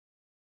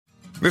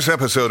This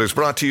episode is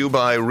brought to you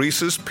by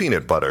Reese's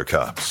Peanut Butter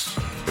Cups.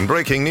 In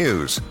breaking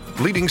news,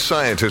 leading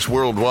scientists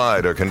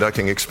worldwide are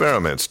conducting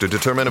experiments to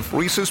determine if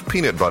Reese's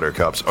Peanut Butter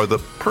Cups are the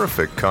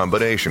perfect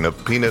combination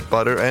of peanut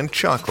butter and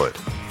chocolate.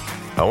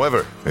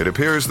 However, it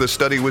appears the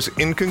study was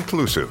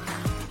inconclusive,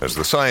 as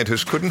the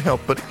scientists couldn't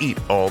help but eat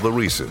all the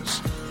Reese's.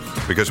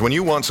 Because when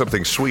you want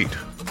something sweet,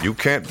 you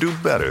can't do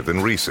better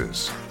than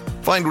Reese's.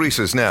 Find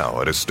Reese's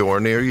now at a store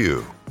near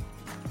you.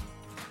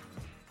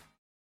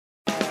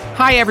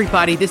 Hi,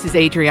 everybody. This is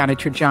Adriana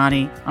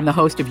Trajani. I'm the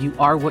host of You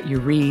Are What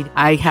You Read.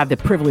 I have the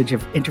privilege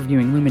of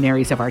interviewing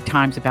luminaries of our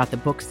times about the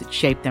books that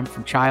shaped them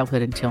from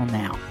childhood until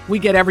now. We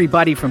get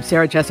everybody from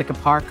Sarah Jessica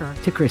Parker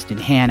to Kristen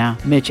Hanna,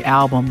 Mitch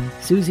Albom,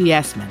 Susie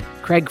Essman,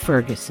 Craig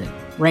Ferguson,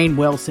 Rainn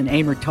Wilson,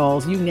 Amor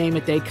Tolls, you name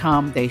it, they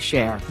come, they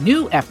share.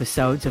 New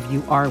episodes of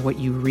You Are What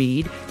You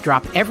Read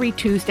drop every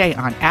Tuesday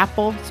on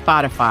Apple,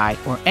 Spotify,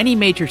 or any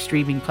major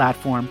streaming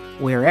platform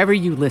wherever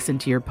you listen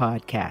to your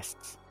podcasts.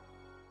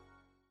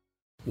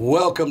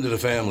 Welcome to the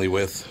family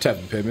with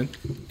Tevin Pittman,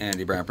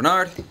 Andy Brown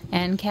Bernard,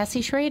 and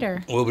Cassie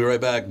Schrader. We'll be right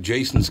back.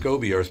 Jason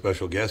Scobie, our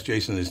special guest.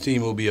 Jason and his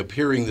team will be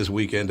appearing this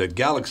weekend at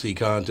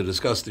GalaxyCon to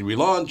discuss the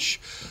relaunch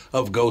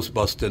of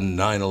Ghostbustin'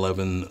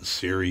 9/11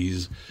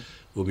 series.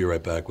 We'll be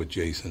right back with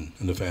Jason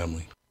and the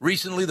family.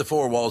 Recently, the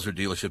 4 Walser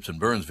dealerships in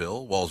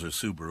Burnsville, Walser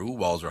Subaru,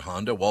 Walser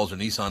Honda, Walser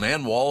Nissan,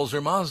 and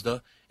Walser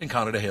Mazda,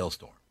 encountered a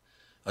hailstorm.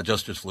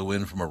 Adjusters flew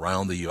in from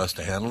around the U.S.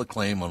 to handle a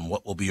claim on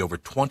what will be over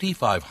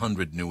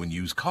 2,500 new and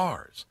used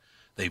cars.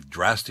 They've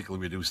drastically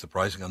reduced the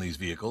pricing on these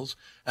vehicles,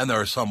 and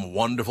there are some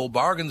wonderful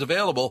bargains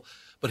available.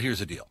 But here's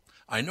the deal.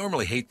 I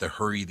normally hate the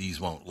hurry these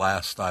won't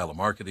last style of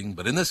marketing,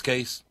 but in this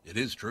case, it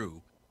is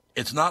true.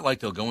 It's not like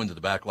they'll go into the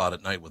back lot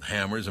at night with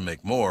hammers and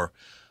make more.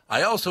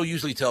 I also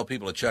usually tell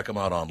people to check them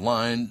out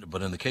online,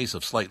 but in the case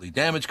of slightly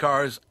damaged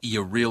cars,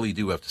 you really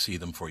do have to see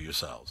them for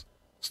yourselves.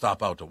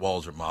 Stop out to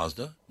Walser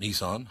Mazda,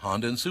 Nissan,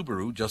 Honda, and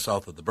Subaru just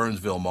south of the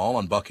Burnsville Mall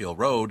on Buck Hill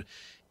Road.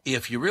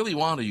 If you really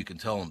want to, you can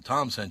tell them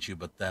Tom sent you,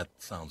 but that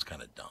sounds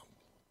kind of dumb.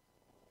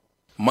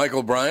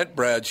 Michael Bryant,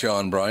 Bradshaw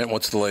and Bryant,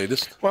 what's the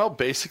latest? Well,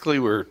 basically,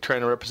 we're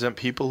trying to represent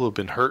people who have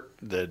been hurt,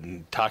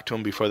 then talk to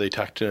them before they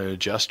talk to an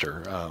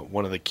adjuster.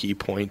 One of the key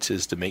points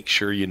is to make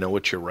sure you know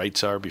what your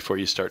rights are before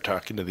you start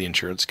talking to the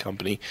insurance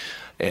company,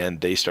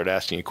 and they start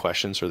asking you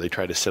questions or they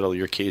try to settle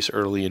your case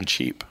early and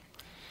cheap.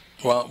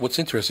 Well, what's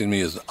interesting to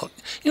me is,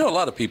 a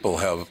lot of people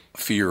have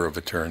fear of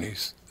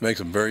attorneys. It makes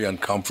them very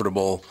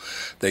uncomfortable.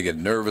 They get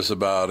nervous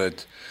about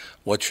it.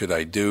 What should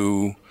I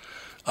do?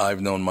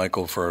 I've known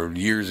Michael for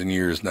years and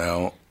years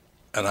now,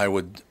 and I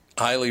would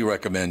highly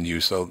recommend you.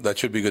 So that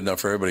should be good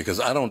enough for everybody, because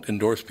I don't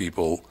endorse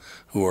people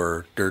who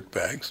are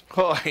dirtbags.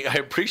 Well, I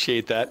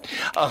appreciate that.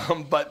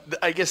 But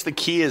I guess the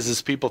key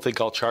is people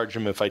think I'll charge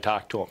them if I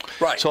talk to them.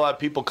 Right. So a lot of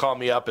people call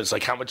me up. It's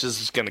like, how much is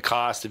this going to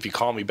cost if you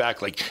call me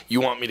back? Like, you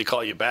want me to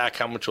call you back?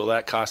 How much will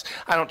that cost?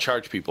 I don't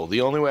charge people.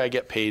 The only way I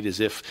get paid is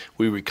if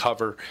we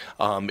recover,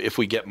 if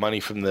we get money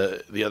from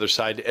the other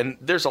side. And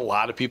there's a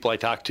lot of people I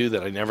talk to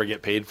that I never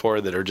get paid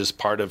for that are just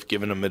part of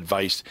giving them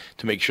advice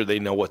to make sure they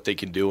know what they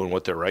can do and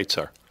what their rights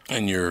are.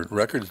 And your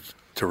record's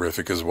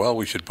terrific as well,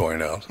 we should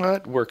point out. Well,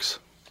 it works.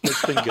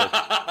 It's been good.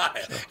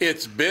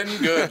 It's been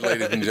good,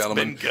 ladies and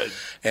gentlemen. It's been good.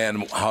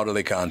 And how do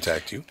they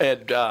contact you?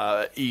 At,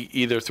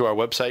 either through our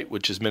website,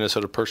 which is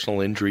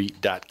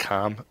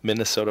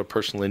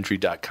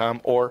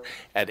minnesotapersonalinjury.com, or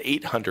at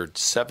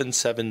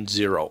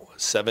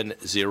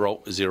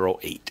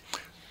 800-770-7008.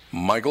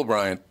 Michael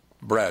Bryant,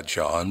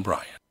 Bradshaw and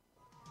Bryant.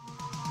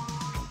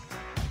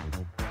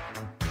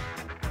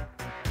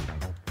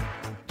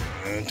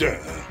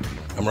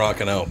 I'm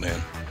rocking out, man.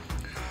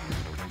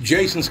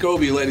 Jason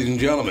Scobie, ladies and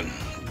gentlemen,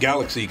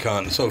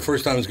 GalaxyCon. So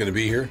first time he's going to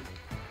be here.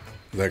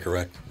 Is that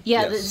correct?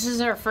 Yeah, yes. This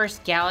is our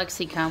first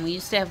GalaxyCon. We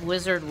used to have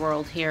Wizard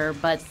World here,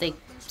 but they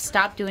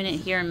stopped doing it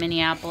here in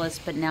Minneapolis,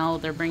 but now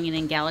they're bringing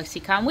in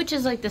GalaxyCon, which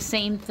is like the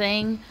same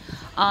thing.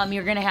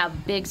 You're going to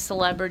have big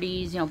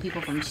celebrities,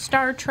 people from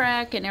Star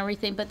Trek and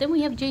everything, but then we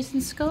have Jason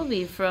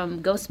Scobie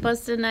from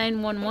Ghostbustin'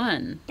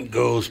 911.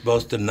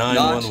 Ghostbustin'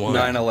 911.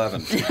 Not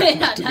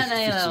 9/11.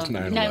 Yeah,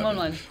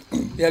 911.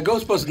 Yeah,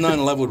 Ghostbustin'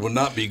 9/11 would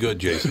not be good,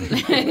 Jason.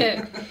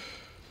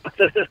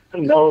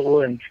 No, it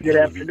wouldn't. Good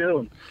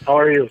afternoon. How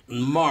are you?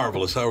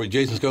 Marvelous. How are you?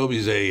 Jason Scobie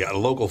is a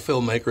local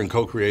filmmaker and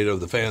co-creator of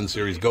the fan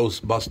series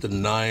Ghostbustin'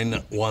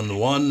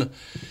 911,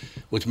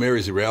 which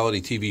marries the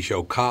reality TV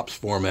show Cops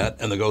format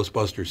and the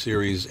Ghostbuster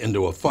series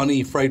into a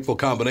funny, frightful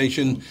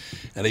combination,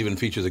 and even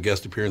features a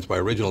guest appearance by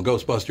original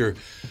Ghostbuster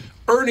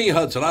Ernie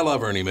Hudson. I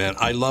love Ernie, man.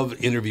 I love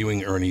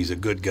interviewing Ernie. He's a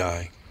good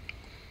guy.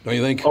 Don't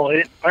you think? Oh,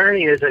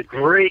 Ernie is a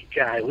great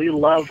guy. We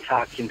love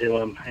talking to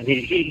him, and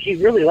he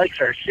really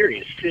likes our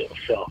series, too.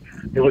 So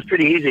it was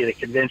pretty easy to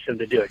convince him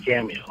to do a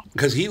cameo.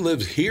 Because he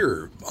lives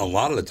here a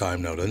lot of the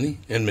time now, doesn't he,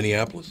 in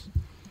Minneapolis?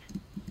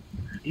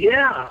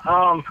 Yeah,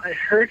 I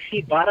heard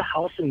he bought a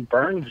house in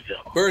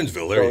Burnsville.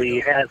 Burnsville, there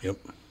you go. So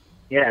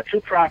he has 2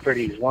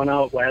 properties, one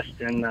out west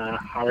in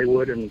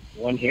Hollywood and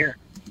one here.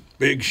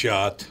 Big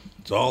shot.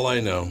 That's all I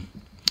know.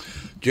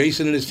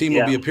 Jason and his team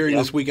will be appearing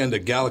this weekend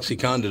at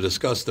GalaxyCon to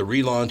discuss the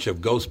relaunch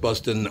of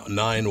Ghostbustin'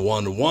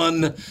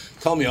 911.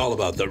 Tell me all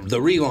about the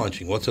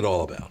relaunching. What's it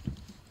all about?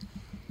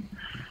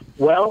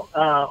 Well,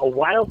 a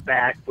while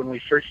back when we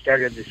first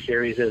started the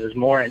series, it was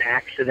more an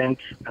accident.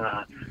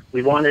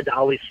 We wanted to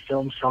always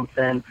film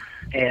something,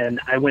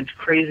 and I went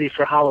crazy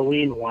for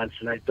Halloween once,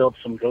 and I built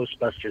some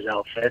Ghostbusters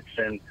outfits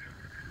and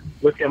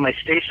looked at my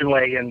station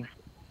wagon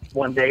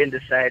one day and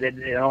decided,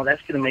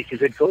 that's going to make a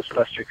good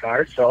Ghostbuster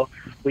car. So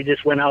we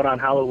just went out on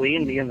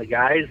Halloween, me and the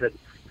guys,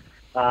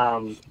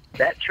 and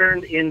that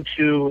turned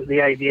into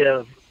the idea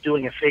of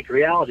doing a fake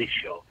reality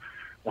show.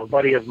 A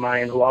buddy of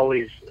mine who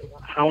always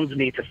hounds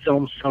me to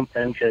film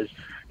something because,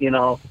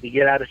 we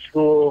get out of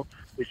school,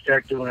 we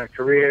start doing our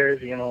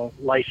careers,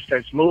 life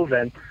starts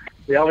moving.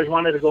 We always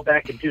wanted to go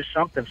back and do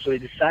something, so we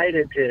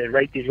decided to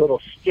write these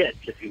little skits,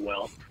 if you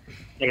will,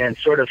 and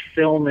sort of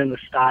film in the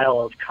style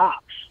of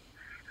Cops.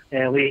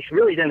 And we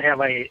really didn't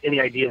have any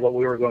idea what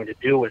we were going to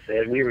do with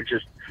it. We were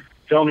just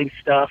filming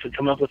stuff and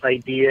coming up with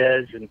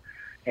ideas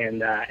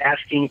and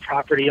asking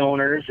property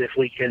owners if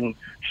we can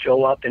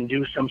show up and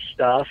do some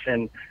stuff.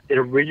 And it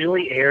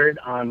originally aired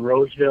on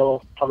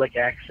Roseville Public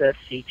Access,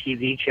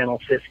 CTV, Channel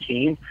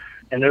 15,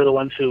 and they're the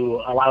ones who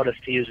allowed us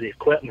to use the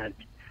equipment.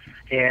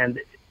 And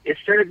it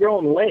started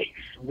growing legs.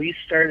 We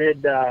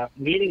started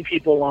meeting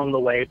people along the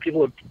way.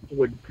 People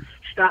would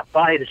stop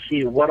by to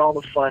see what all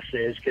the fuss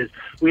is, because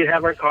we'd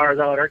have our cars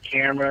out, our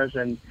cameras,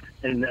 and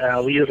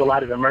we use a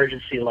lot of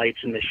emergency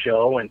lights in the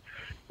show. And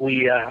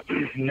we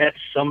met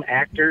some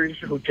actors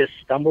who just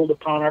stumbled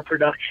upon our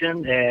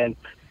production, and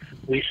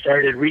we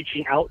started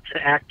reaching out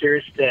to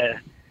actors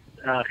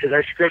because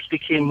our scripts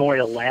became more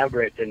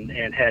elaborate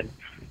and had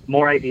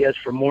more ideas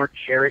for more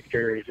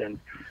characters.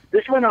 And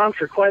this went on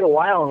for quite a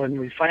while, and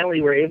we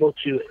finally were able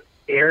to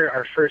air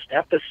our first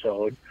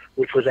episode,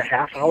 which was a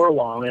half-hour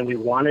long, and we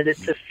wanted it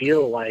to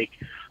feel like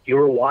you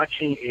were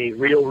watching a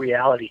real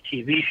reality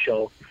TV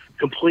show,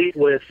 complete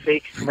with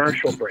fake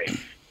commercial breaks.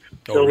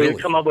 So really?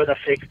 we'd come up with a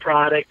fake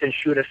product and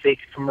shoot a fake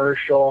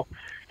commercial,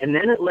 and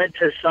then it led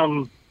to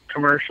some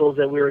commercials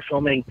that we were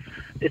filming.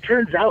 It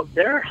turns out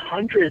there are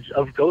hundreds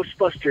of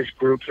Ghostbusters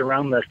groups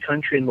around the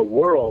country and the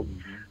world,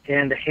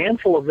 and a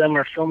handful of them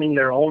are filming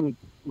their own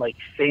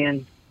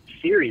fan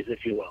series,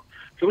 if you will.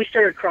 So we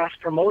started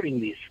cross-promoting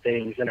these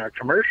things in our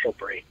commercial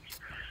breaks.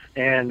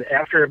 And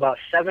after about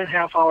 7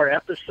 half-hour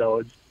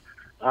episodes,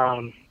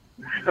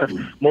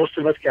 most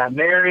of us got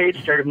married,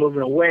 started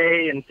moving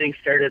away, and things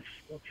started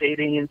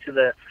fading into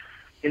the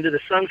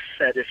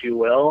sunset, if you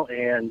will.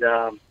 And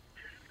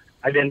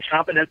I've been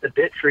chomping at the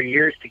bit for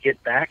years to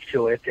get back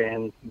to it.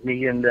 And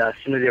me and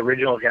some of the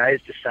original guys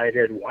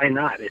decided, why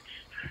not?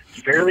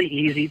 It's fairly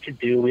easy to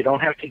do. We don't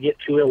have to get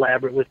too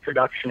elaborate with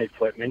production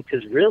equipment,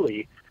 because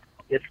really,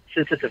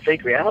 since it's a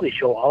fake reality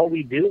show, all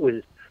we do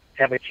is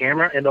have a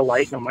camera and a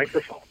light and a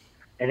microphone.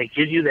 And it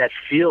gives you that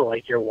feel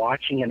like you're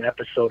watching an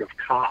episode of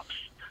Cops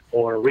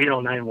or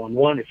Reno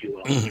 911, if you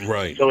will.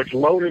 Right. So it's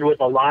loaded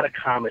with a lot of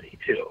comedy,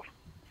 too.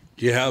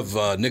 Do you have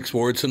Nick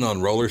Swardson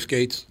on roller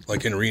skates,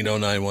 like in Reno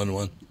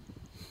 911?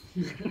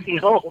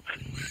 No,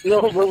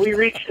 but we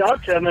reached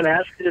out to him and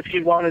asked if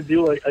he'd want to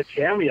do a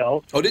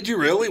cameo. Oh, did you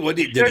really? What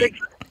did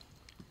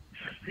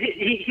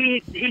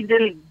he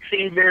didn't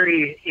seem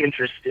very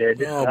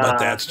interested. Oh, but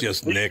that's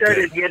just we Nick. We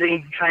started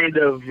getting kind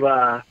of,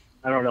 our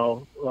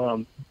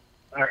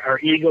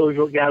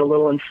egos got a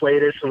little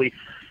inflated, so we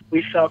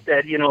felt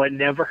that, it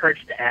never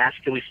hurts to ask,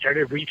 and we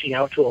started reaching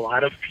out to a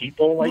lot of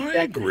people like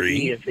that to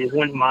see if they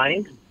wouldn't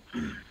mind.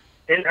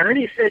 And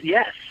Ernie said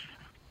yes.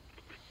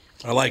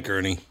 I like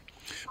Ernie.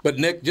 But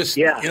Nick, just,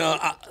 matter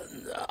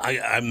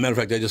of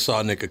fact, I just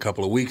saw Nick a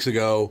couple of weeks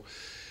ago,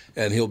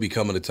 and he'll be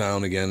coming to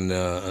town again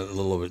a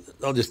little bit.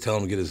 I'll just tell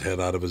him to get his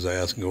head out of his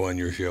ass and go on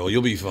your show.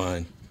 You'll be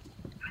fine.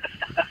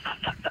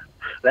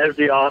 That'd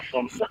be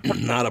awesome.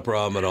 Not a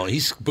problem at all.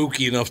 He's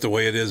spooky enough the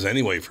way it is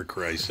anyway, for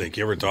Christ's sake.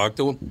 You ever talk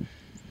to him?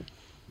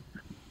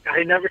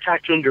 I never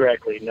talked to him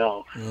directly,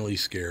 no. Well,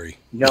 he's scary.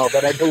 No,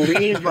 but I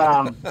believe,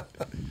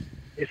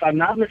 if I'm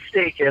not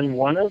mistaken,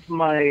 one of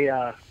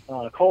my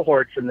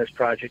cohorts in this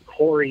project,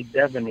 Corey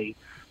Devaney,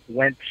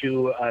 went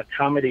to a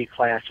comedy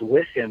class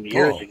with him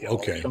years ago.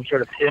 Okay. Some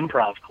sort of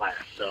improv class.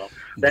 So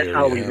that's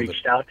how we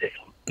reached out to him.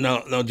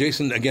 Now,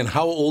 Jason, again,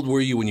 how old were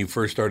you when you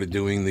first started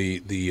doing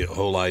the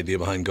whole idea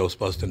behind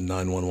Ghostbustin'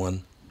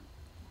 911?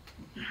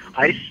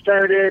 I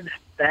started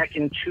back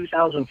in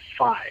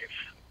 2005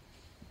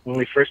 when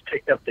we first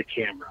picked up the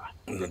camera.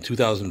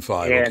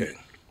 2005, okay.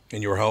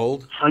 And you were how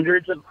old?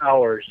 Hundreds of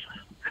hours.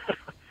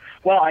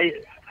 Well, I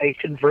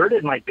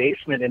converted my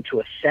basement into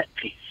a set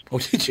piece. Oh,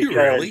 did you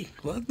really?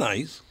 Well, that's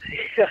nice.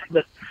 Yeah,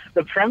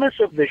 the premise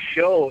of the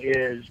show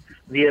is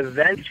the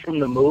events from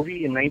the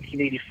movie in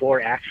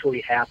 1984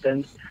 actually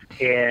happened,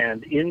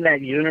 and in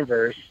that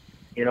universe,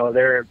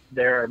 there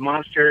are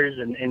monsters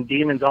and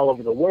demons all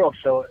over the world,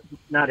 so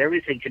not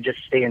everything could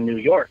just stay in New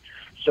York.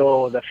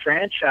 So the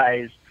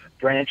franchise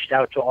branched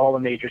out to all the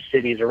major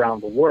cities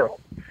around the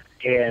world.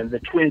 And the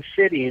Twin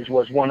Cities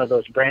was one of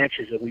those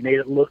branches that we made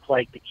it look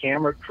like the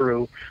camera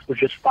crew was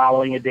just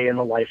following a day in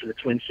the life of the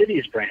Twin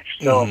Cities branch.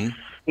 So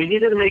we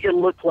needed to make it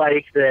look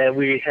like that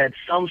we had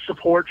some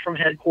support from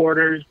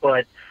headquarters,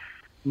 but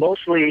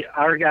mostly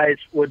our guys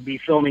would be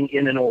filming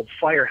in an old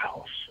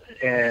firehouse.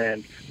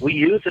 And we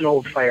used an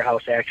old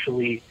firehouse,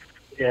 actually.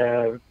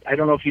 I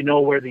don't know if you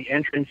know where the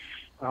entrance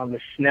on the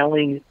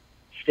Snelling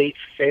State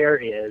Fair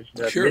is,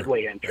 the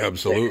Midway entrance.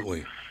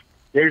 Absolutely.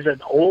 There's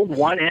an old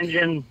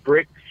one-engine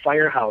brick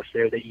firehouse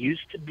there that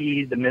used to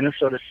be the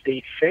Minnesota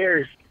State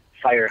Fair's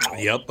firehouse.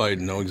 Yep, I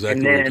know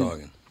exactly what you're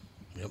talking.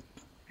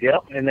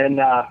 Yep, and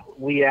then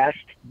we asked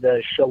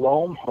the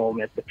Shalom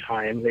home at the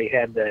time. They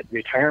had that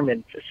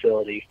retirement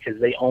facility because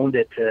they owned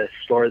it to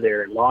store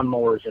their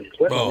lawnmowers and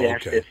equipment. We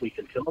asked if we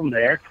could film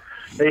there.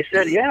 They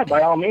said, yeah,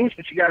 by all means,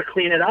 but you got to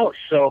clean it out.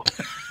 So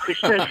we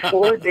spent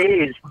 4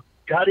 days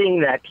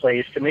gutting that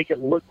place to make it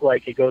look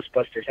like a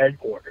Ghostbusters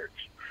headquarters.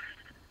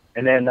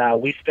 And then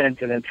we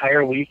spent an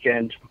entire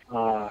weekend,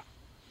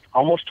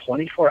 almost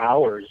 24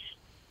 hours,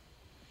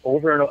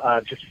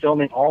 over just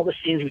filming all the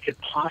scenes we could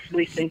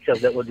possibly think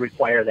of that would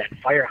require that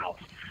firehouse.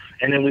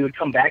 And then we would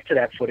come back to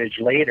that footage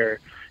later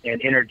and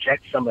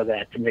interject some of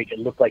that to make it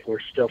look like we're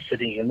still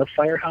sitting in the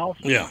firehouse.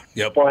 Yeah,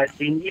 yep. But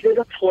we needed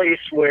a place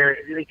where,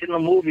 like in the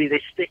movie,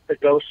 they stick the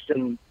ghost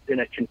in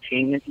a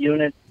containment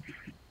unit.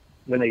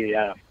 When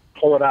they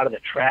pull it out of the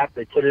trap,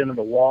 they put it into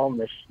the wall in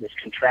this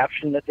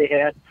contraption that they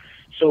had.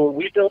 So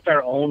we built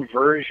our own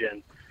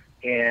version,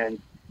 and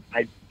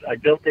I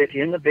built it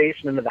in the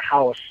basement of the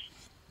house.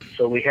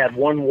 So we had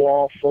one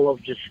wall full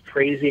of just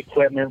crazy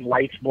equipment,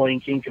 lights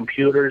blinking,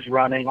 computers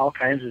running, all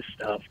kinds of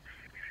stuff.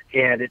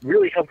 And it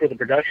really helped with the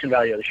production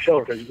value of the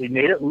show because we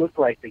made it look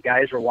like the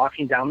guys were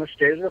walking down the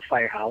stairs of the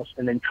firehouse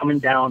and then coming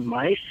down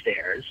my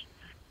stairs.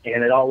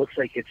 And it all looks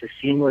like it's a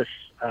seamless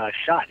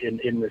shot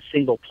in the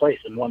single place,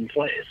 in one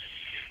place.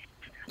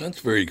 That's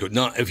very good.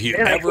 Now, if you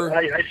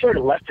I sort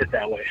of left it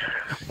that way.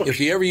 If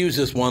you ever use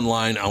this one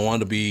line, I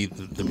want to be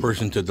the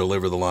person to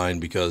deliver the line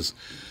because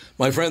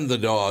my friend the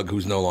dog,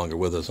 who's no longer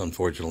with us,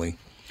 unfortunately,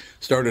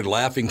 started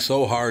laughing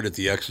so hard at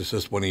The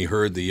Exorcist when he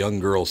heard the young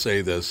girl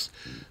say this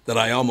that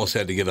I almost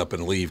had to get up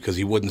and leave because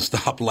he wouldn't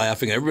stop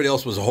laughing. Everybody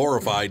else was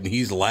horrified, and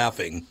he's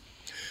laughing.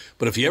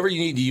 But if you ever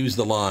need to use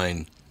the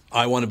line,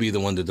 I want to be the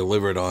one to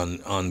deliver it on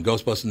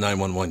Ghostbusters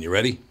 911. You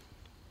ready?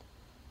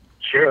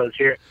 Sure, let's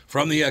hear it.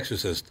 From The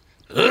Exorcist,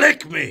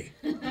 lick me!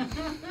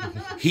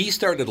 He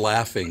started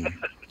laughing,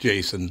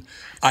 Jason.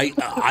 I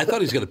thought he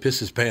was going to piss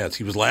his pants.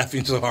 He was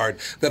laughing so hard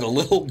that a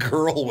little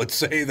girl would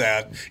say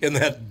that in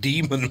that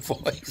demon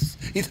voice.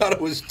 He thought it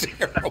was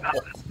terrible,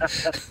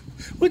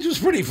 which was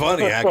pretty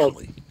funny,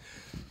 actually.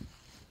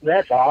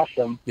 That's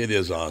awesome. It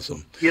is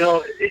awesome. You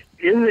know,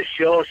 in the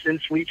show,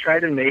 since we try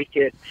to make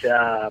it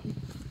a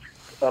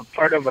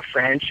part of a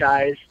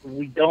franchise,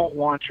 we don't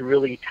want to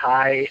really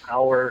tie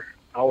our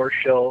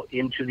show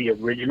into the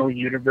original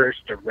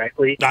universe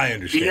directly. I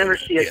understand. You never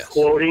see us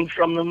quoting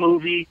from the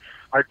movie.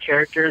 Our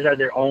characters are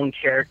their own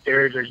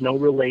characters. There's no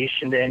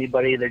relation to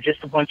anybody. They're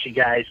just a bunch of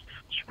guys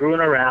screwing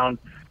around,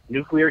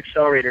 nuclear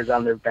accelerators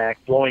on their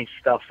back, blowing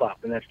stuff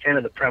up. And that's kind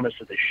of the premise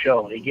of the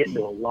show. They get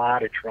into a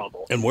lot of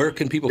trouble. And where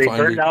can people find you?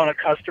 They burn down a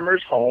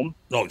customer's home.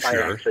 Oh,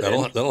 sure.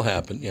 That'll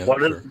happen. Yeah,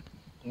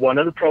 One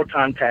of the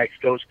proton packs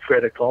goes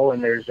critical,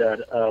 and there's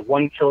a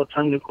 1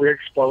 kiloton nuclear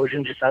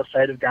explosion just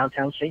outside of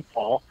downtown St.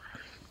 Paul.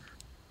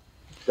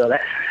 So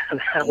that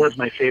was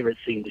my favorite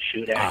scene to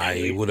shoot,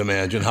 actually. I would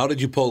imagine. How did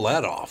you pull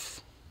that off?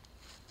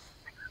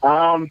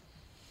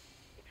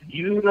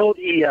 You know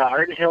the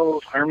Arden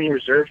Hills Army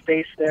Reserve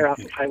Base there off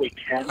of Highway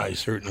 10? I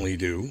certainly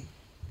do.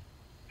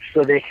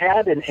 So they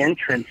had an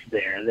entrance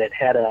there that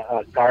had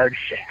a guard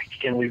shack,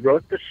 and we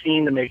wrote the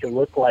scene to make it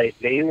look like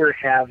they were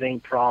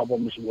having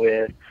problems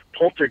with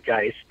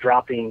poltergeists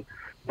dropping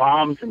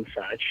bombs and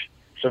such.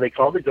 So they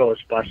called the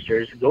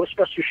Ghostbusters. The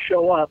Ghostbusters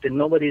show up, and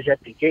nobody's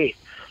at the gate.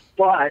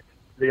 But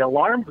the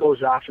alarm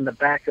goes off in the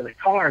back of the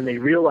car, and they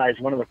realize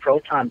one of the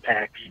proton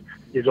packs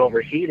is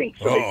overheating.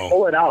 So they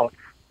pull it out,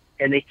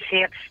 and they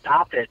can't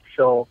stop it.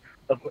 So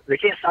they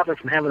can't stop it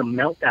from having a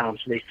meltdown.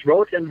 So they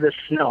throw it into the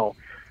snow,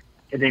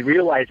 and they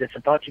realize it's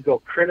about to go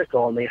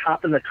critical, and they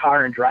hop in the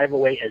car and drive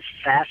away as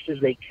fast as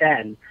they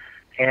can.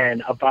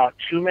 And about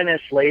 2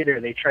 minutes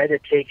later, they try to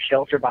take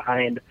shelter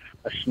behind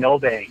a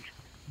snowbank,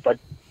 but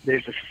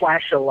there's a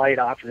flash of light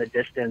off in the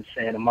distance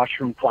and a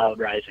mushroom cloud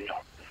rising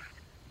up.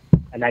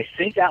 And I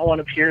think that one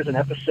appears in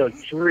episode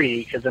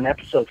 3, because in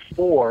episode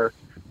 4,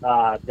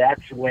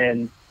 that's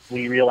when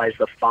we realize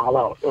the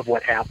fallout of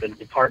what happened.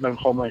 Department of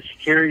Homeland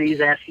Security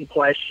is asking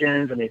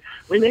questions. I mean,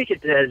 we make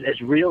it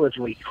as real as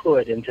we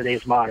could in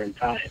today's modern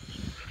times.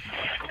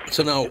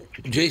 So now,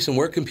 Jason,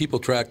 where can people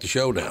track the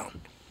show down?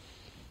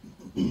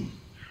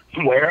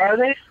 Where are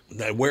they?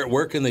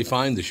 Where can they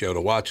find the show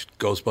to watch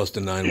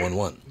Ghostbusters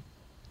 911?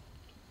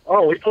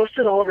 Oh, we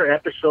posted all of our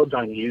episodes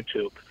on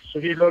YouTube. So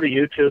if you go to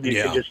YouTube,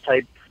 you can just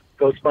type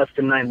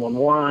Ghostbusters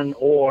 911,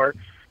 or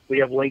we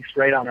have links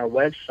right on our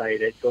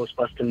website at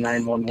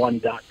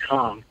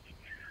ghostbusters911.com.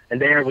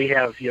 And there we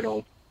have,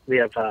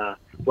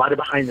 a lot of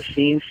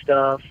behind-the-scenes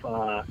stuff,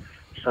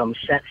 some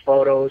set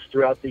photos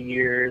throughout the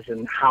years,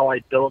 and how I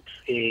built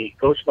a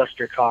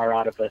Ghostbuster car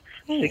out of a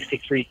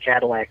 63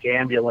 Cadillac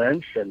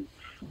ambulance. And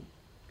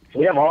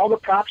we have all the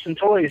props and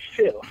toys,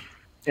 too.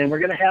 And we're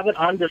going to have it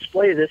on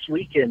display this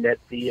weekend at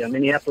the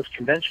Minneapolis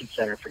Convention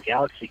Center for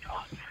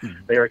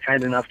GalaxyCon. They were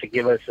kind enough to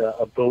give us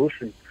a booth,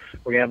 and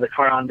we're going to have the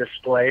car on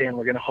display, and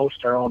we're going to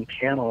host our own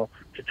panel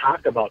to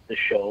talk about the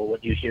show,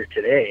 what you hear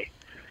today.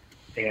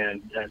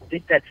 And I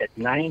think that's at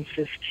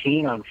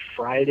 9:15 on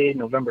Friday,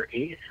 November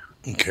 8th.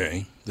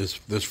 Okay,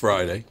 this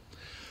Friday.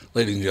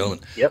 Ladies and gentlemen.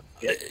 Yep.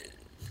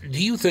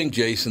 Do you think,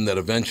 Jason, that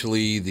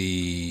eventually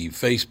the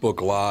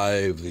Facebook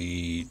Live,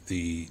 the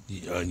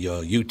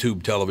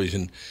YouTube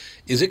television,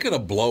 is it going to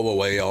blow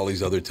away all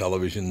these other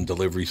television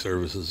delivery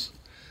services?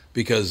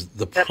 Because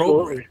the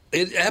program,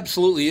 it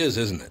absolutely is,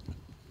 isn't it?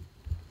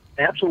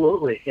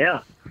 Absolutely,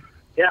 yeah.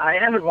 Yeah, I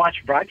haven't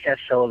watched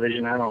broadcast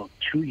television, I don't know,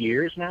 2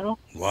 years now.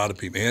 A lot of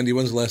people. Andy,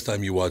 when's the last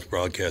time you watched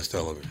broadcast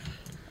television?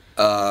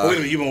 Wait a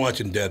minute, you've been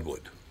watching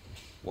Deadwood.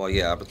 Well,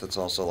 yeah, but that's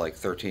also like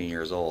 13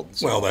 years old.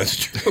 So. Well, that's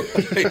true.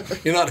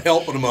 You're not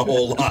helping them a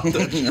whole lot.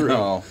 That's true.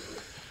 No.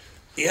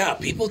 Yeah,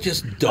 people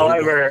just don't.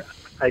 However,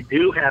 I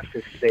do have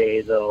to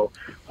say, though,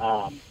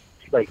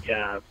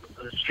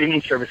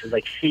 streaming services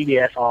like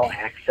CBS All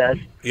Access,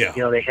 yeah.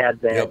 They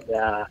had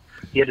that,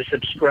 you had to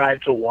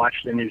subscribe to watch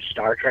the new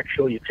Star Trek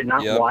show. You could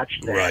not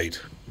watch that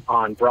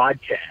on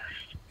broadcast.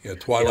 Yeah,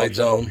 Twilight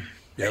Zone.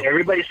 Yep.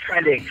 Everybody's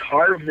trying to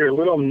carve their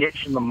little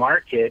niche in the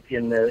market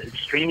in the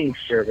streaming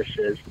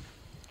services.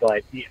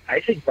 But I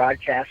think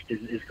broadcast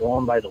is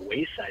going by the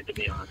wayside, to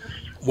be honest.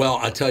 Well,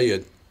 I tell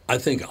you, I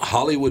think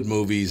Hollywood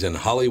movies and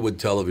Hollywood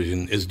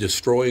television is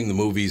destroying the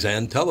movies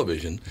and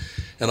television.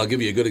 And I'll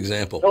give you a good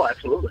example. Oh,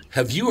 absolutely.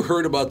 Have you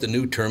heard about the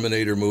new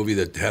Terminator movie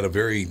that had a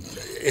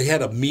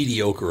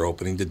mediocre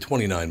opening, did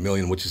 $29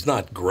 million, which is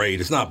not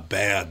great. It's not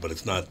bad, but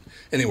it's not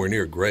anywhere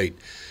near great.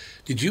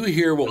 Did you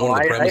hear what one of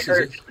the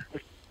premises is?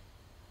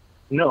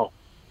 No.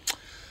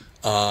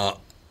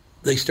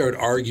 They start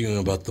arguing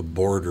about the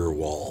border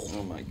wall.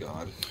 Oh, my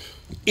God.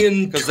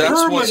 Because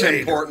that's what's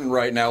important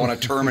right now when a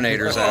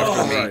Terminator's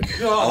after me.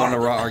 I want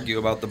to argue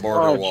about the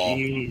border wall.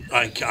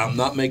 I'm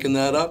not making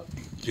that up.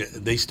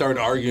 They start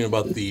arguing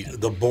about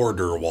the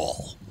border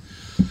wall.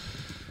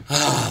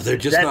 They're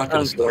just not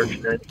going to stop.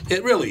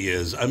 It really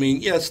is. I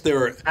mean, yes,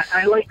 there are.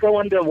 I like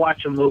going to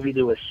watch a movie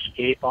to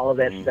escape all of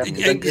that stuff.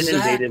 Because I'm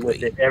inundated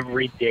with it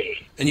every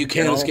day. And you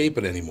can't escape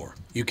it anymore.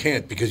 You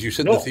can't, because you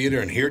sit in the theater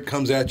and here it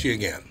comes at you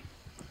again.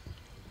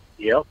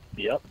 Yep.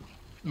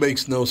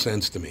 Makes no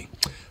sense to me.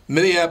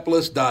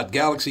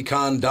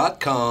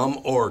 Minneapolis.galaxycon.com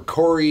or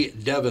Corey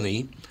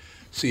Devaney,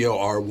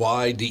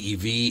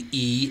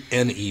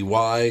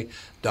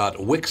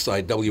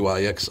 CoreyDeveney.wixsite,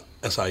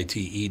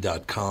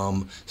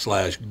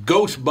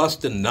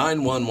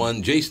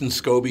 WIXSITE.com/Ghostbustin911. Jason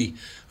Scobie,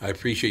 I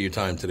appreciate your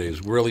time today. It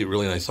was really,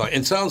 really nice talking.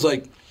 And it sounds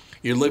like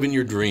you're living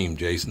your dream,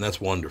 Jason. That's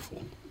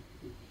wonderful.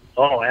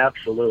 Oh,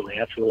 absolutely.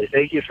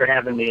 Thank you for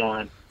having me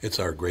on. It's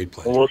our great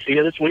pleasure. Well, we'll see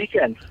you this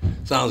weekend.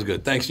 Sounds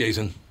good. Thanks,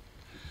 Jason.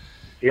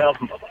 Yeah,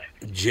 bye-bye.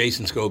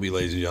 Jason Scobie,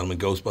 ladies and gentlemen,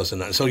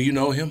 Ghostbustin. So you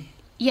know him?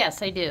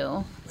 Yes, I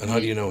do. And how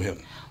do you know him?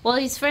 Well,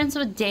 he's friends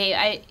with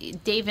Dave.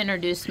 Dave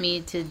introduced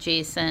me to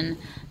Jason,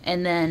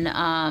 and then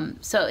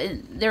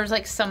there was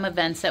like some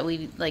events that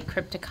we like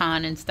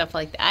Crypticon and stuff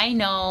like that. I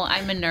know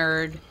I'm a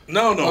nerd.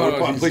 No,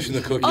 I'm pushing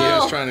the cookie.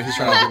 Yeah, he's trying to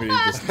give me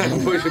this.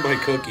 I'm pushing my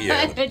cookie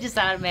at him. I just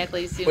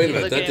automatically assumed. Wait a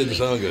minute, that didn't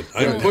sound good.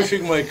 I'm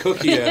pushing my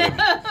cookie at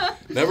him.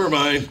 Never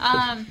mind.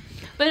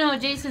 But no,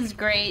 Jason's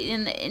great,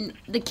 and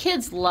the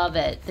kids love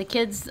it. The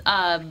kids,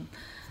 my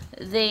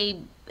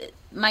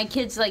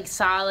kids like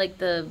saw like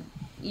the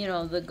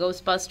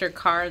Ghostbuster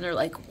car, and they're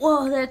like,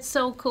 whoa, that's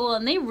so cool.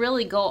 And they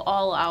really go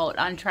all out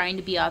on trying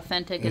to be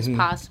authentic as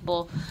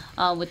possible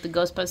with the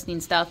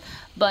Ghostbusting stuff.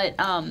 But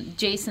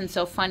Jason's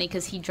so funny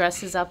because he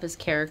dresses up as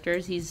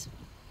characters. He's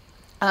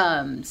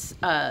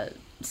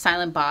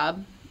Silent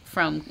Bob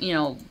from,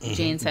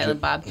 Jay and Silent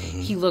Bob.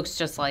 He looks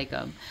just like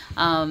him.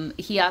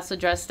 He also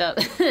dressed up,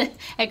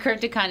 at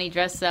Crypticon, he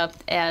dressed up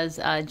as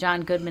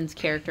John Goodman's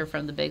character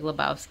from The Big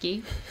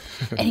Lebowski.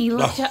 And he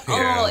looked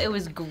it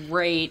was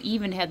great. He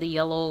even had the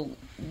yellow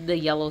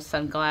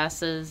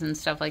sunglasses and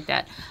stuff like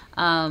that.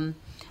 But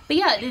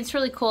yeah, it's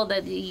really cool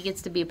that he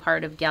gets to be a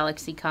part of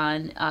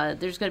GalaxyCon.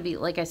 There's going to be,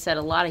 like I said,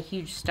 a lot of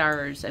huge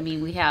stars. I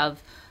mean, we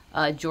have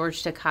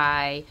George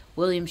Takei,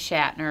 William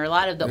Shatner, a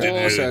lot of the old.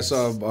 I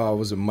saw,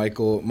 was it Mike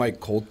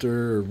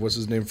Coulter, or what's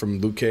his name from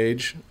Luke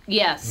Cage?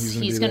 Yes,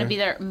 he's going to be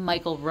there.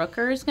 Michael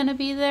Rooker is going to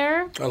be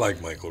there. I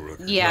like Michael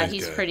Rooker. Yeah,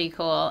 he's pretty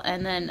cool.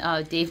 And then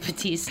Dave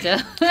Bautista,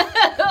 who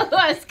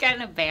was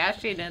kind of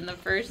bashing in the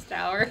first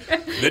hour.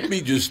 Let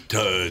me just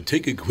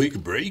take a quick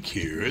break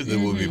here, and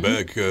then we'll be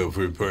back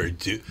for part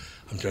two.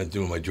 I'm trying to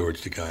do my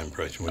George Takei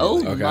impression.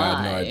 Oh, my.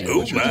 I had no idea.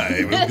 Oh,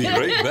 my. We'll be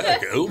right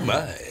back. Oh,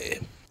 my.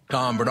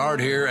 Tom Bernard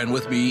here, and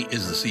with me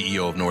is the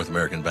CEO of North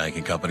American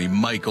Banking Company,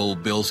 Michael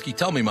Bilski.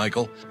 Tell me,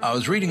 Michael, I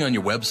was reading on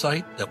your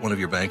website that one of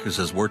your bankers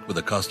has worked with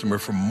a customer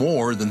for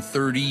more than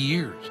 30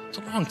 years. It's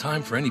a long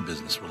time for any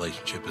business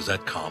relationship. Is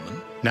that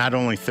common? Not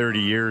only 30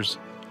 years,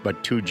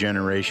 but 2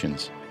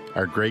 generations.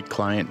 Our great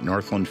client,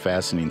 Northland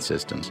Fastening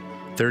Systems.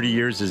 30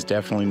 years is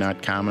definitely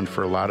not common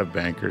for a lot of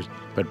bankers,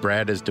 but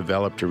Brad has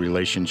developed a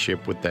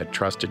relationship with that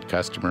trusted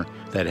customer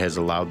that has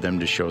allowed them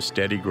to show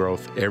steady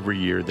growth every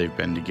year they've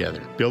been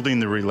together. Building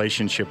the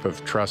relationship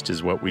of trust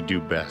is what we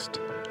do best.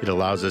 It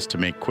allows us to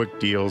make quick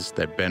deals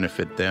that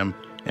benefit them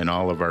and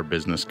all of our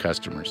business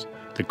customers.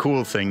 The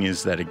cool thing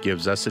is that it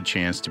gives us a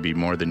chance to be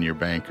more than your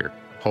banker,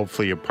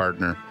 hopefully a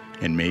partner,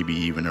 and maybe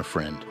even a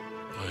friend.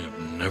 I have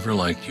never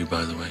liked you,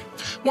 by the way.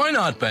 Why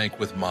not bank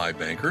with my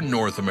banker,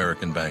 North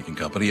American Banking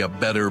Company, a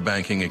better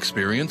banking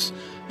experience?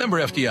 Member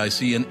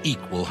FDIC, an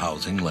equal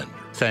housing lender.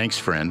 Thanks,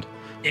 friend.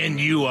 And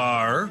you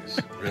are?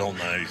 Real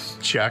nice.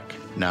 Chuck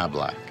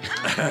Knobloch.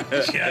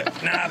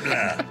 Chuck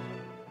Knobloch.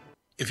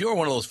 If you're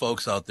one of those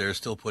folks out there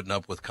still putting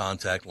up with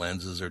contact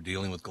lenses or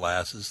dealing with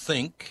glasses,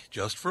 think,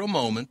 just for a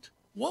moment,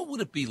 what would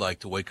it be like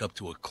to wake up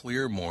to a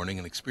clear morning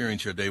and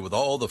experience your day with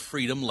all the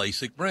freedom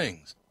LASIK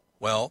brings?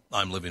 Well,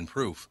 I'm living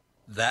proof.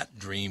 That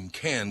dream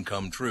can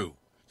come true.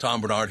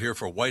 Tom Bernard here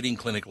for Whiting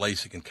Clinic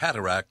LASIK and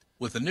Cataract.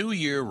 With the new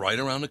year right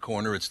around the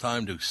corner, it's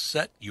time to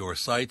set your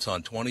sights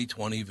on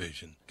 20/20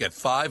 vision. Get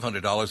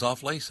 $500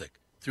 off LASIK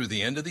through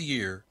the end of the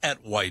year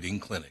at Whiting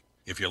Clinic.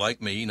 If you're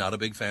like me, not a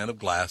big fan of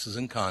glasses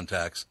and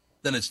contacts,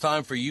 then it's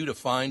time for you to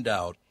find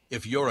out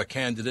if you're a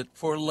candidate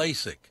for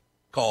LASIK.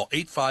 Call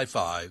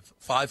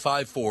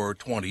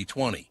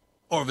 855-554-2020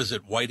 or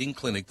visit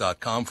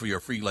whitingclinic.com for your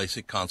free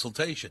LASIK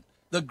consultation.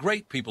 The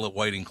great people at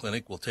Whiting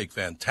Clinic will take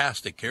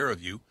fantastic care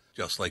of you,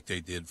 just like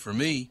they did for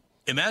me.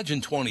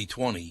 Imagine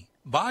 2020,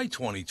 buy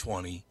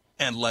 2020,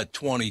 and let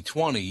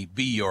 2020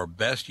 be your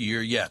best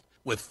year yet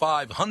with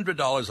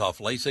 $500 off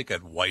LASIK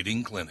at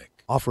Whiting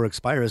Clinic. Offer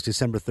expires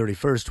December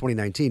 31st,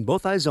 2019.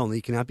 Both eyes only,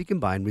 cannot be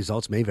combined.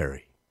 Results may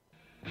vary.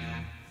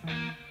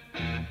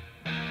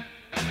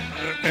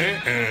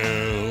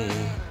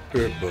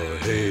 Purple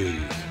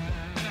Haze.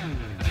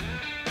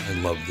 I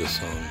love this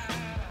song.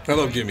 I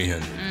love Jimi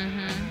Hendrix.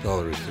 That's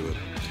all there is to it.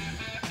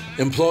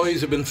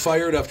 Employees have been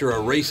fired after a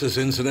racist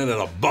incident at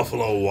a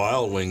Buffalo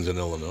Wild Wings in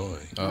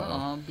Illinois.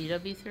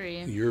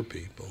 BW3. Your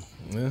people.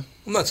 Yeah.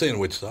 I'm not saying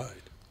which side.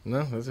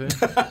 No, that's it.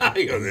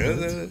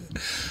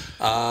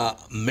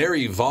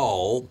 Mary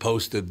Vall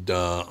posted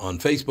on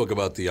Facebook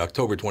about the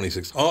October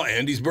 26th. Oh,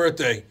 Andy's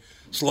birthday.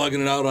 Slugging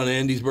it out on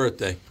Andy's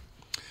birthday,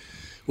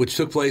 which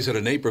took place at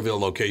a Naperville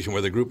location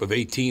where the group of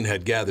 18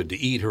 had gathered to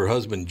eat. Her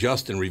husband,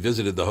 Justin,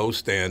 revisited the host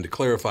stand to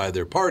clarify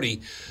their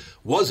party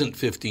wasn't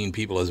 15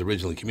 people as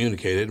originally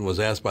communicated and was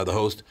asked by the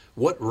host,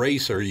 "What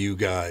race are you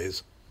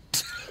guys?"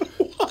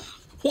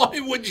 Why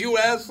would you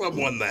ask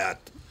someone that?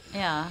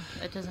 Yeah,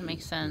 it doesn't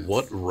make sense.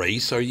 What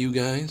race are you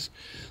guys?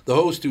 The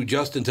host, who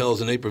Justin tells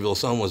the Naperville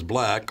Sun was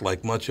black,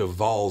 like much of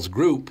Vall's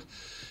group,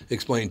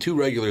 explained 2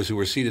 regulars who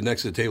were seated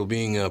next to the table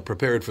being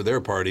prepared for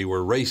their party were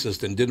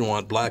racist and didn't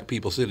want black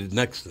people seated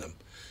next to them.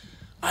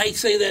 I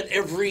say that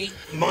every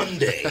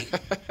Monday.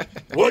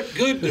 What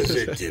good does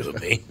it do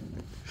me?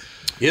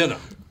 You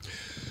know.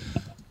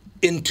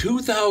 In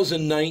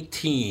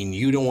 2019,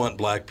 you don't want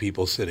black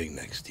people sitting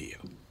next to you.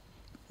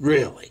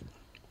 Really?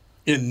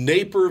 In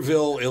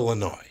Naperville,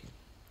 Illinois.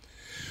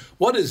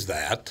 What is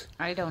that?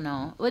 I don't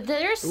know. Well,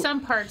 there's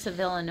some parts of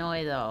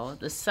Illinois, though.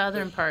 The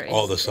southern part is...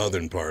 Oh, the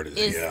southern part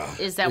is, yeah.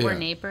 Is that where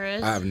Naper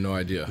is? I have no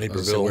idea.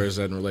 Naperville. Where is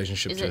that in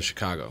relationship to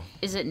Chicago?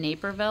 Is it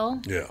Naperville?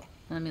 Yeah.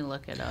 Let me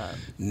look it up.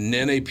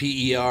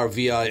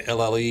 Naperville.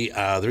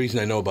 The reason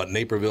I know about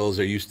Naperville is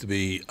there used to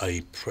be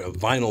a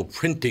vinyl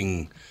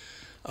printing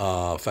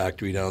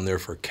factory down there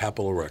for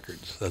Capitol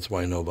Records. That's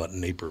why I know about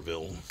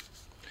Naperville.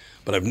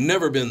 But I've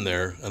never been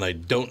there, and I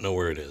don't know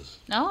where it is.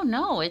 Oh,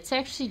 no. It's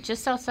actually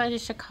just outside of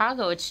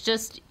Chicago. It's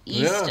just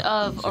east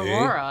of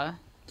Aurora.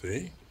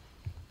 See?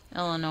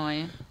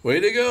 Illinois. Way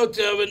to go,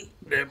 Tevin.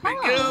 There we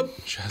go.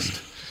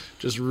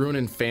 Just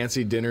ruining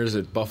fancy dinners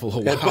at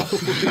Buffalo Wild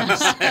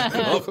Wings.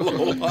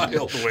 Buffalo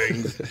Wild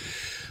Wings.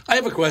 I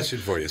have a question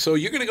for you. So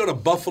you're going to go to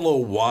Buffalo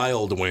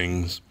Wild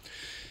Wings,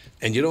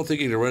 and you don't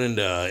think you're going to run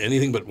into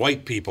anything but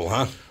white people,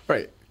 huh?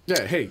 Right.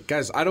 Yeah, hey,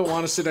 guys, I don't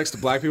want to sit next to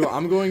black people.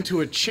 I'm going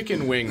to a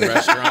chicken wing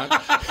restaurant.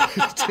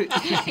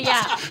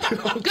 Yeah,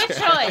 good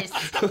choice.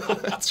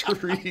 Let's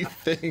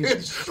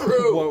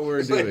rethink what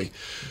we're doing.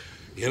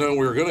 We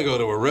were going to go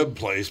to a rib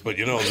place, but,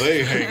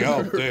 they hang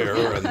out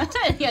there. And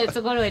yeah,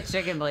 so go to a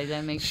chicken place.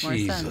 That makes more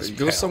sense.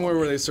 Go somewhere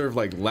where they serve,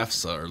 like,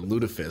 lefse or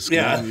lutefisk.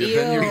 Yeah. Then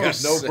you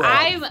got no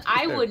problem.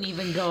 I wouldn't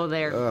even go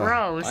there.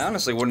 Gross. I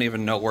honestly wouldn't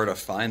even know where to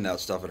find that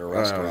stuff at a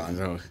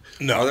restaurant.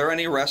 No. Are there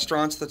any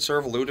restaurants that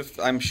serve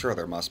lutefisk? I'm sure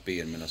there must be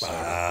in Minnesota.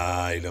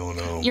 I don't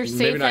know. You're safe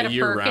maybe not at a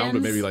year-round, but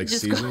Perkins. maybe, like,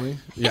 Just seasonally.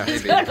 Yeah,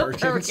 maybe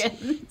Perkins. Yeah,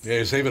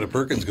 you're safe at a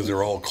Perkins because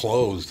they're all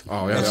closed.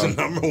 Oh, yeah. That's the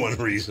number one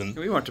reason.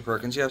 We went to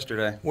Perkins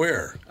yesterday.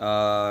 Where?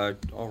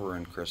 Over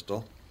in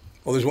Crystal.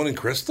 Oh, there's one in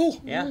Crystal?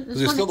 Yeah.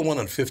 There's still the one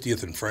on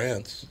 50th in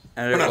France.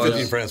 And Or not was-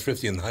 50th in France,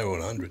 50th in Highway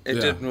 100.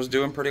 It was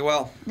doing pretty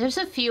well. There's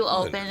a few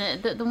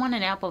open. The one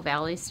in Apple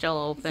Valley is still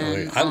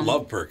open. I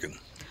love Perkin.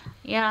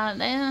 Yeah,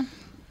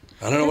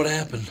 I don't know what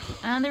happened.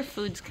 their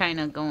food's kind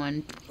of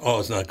going. Oh,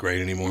 it's not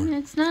great anymore.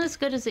 It's not as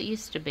good as it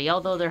used to be.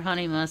 Although their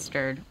honey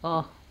mustard,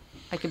 I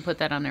can put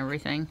that on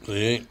everything.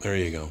 See, there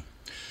you go.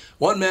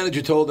 One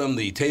manager told them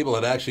the table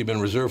had actually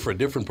been reserved for a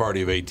different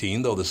party of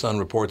 18, though the Sun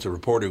reports a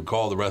reporter who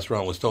called the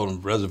restaurant was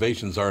told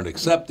reservations aren't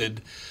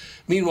accepted.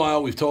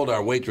 Meanwhile, we've told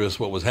our waitress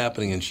what was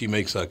happening, and she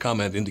makes a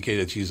comment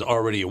indicating that she's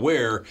already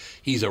aware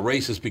he's a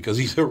racist because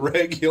he's a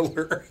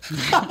regular.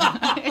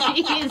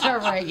 He's a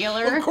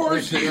regular. Of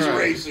course he's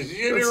racist.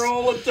 You're here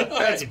all the time.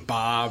 That's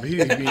Bob. He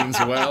means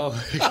well.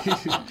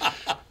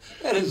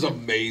 That is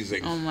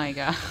amazing. Oh, my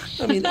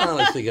gosh. I mean,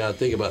 honestly, God,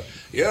 think about it.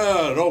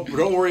 Yeah,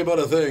 don't worry about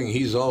a thing.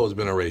 He's always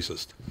been a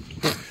racist.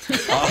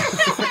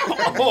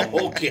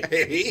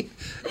 Okay.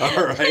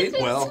 All right,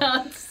 well.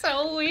 Sounds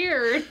so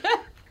weird.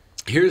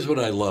 Here's what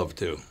I love,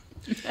 too.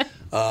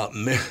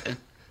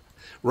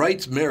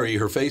 Writes Mary,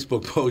 her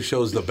Facebook post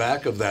shows the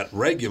back of that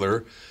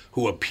regular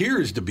who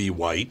appears to be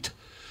white.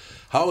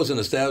 How is an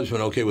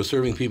establishment okay with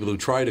serving people who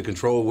try to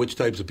control which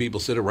types of people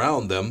sit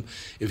around them?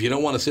 If you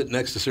don't want to sit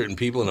next to certain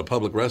people in a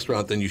public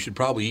restaurant, then you should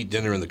probably eat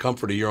dinner in the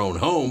comfort of your own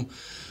home.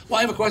 Well,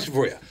 I have a question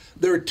for you.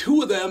 There are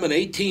 2 of them and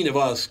 18 of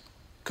us.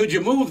 Could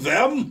you move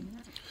them?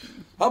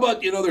 How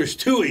about, there's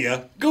 2 of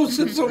you. Go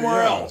sit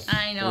somewhere else.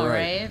 I know,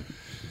 right?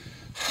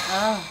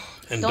 Oh.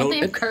 And don't they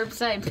have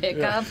curbside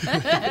pickup?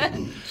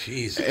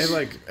 Jesus.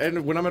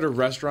 And when I'm at a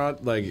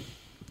restaurant, like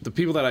the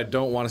people that I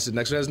don't want to sit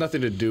next to, it has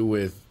nothing to do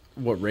with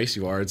what race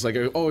you are. It's like,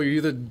 oh, are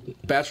you the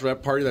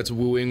bachelorette party that's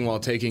wooing while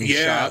taking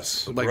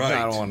shots? Like, right.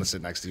 no, I don't want to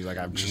sit next to you. Like,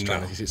 I'm just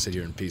trying to sit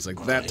here in peace.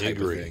 Like that type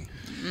of thing.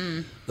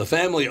 The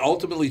family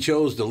ultimately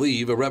chose to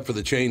leave. A rep for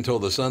the chain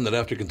told The Sun that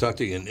after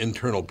conducting an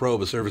internal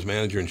probe, a service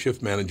manager and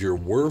shift manager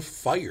were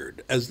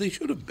fired, as they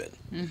should have been.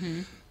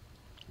 Mm-hmm.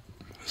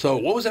 So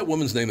what was that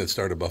woman's name that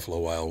started Buffalo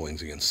Wild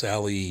Wings again?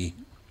 Sally?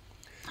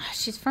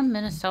 She's from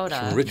Minnesota.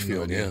 From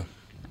Richfield, yeah.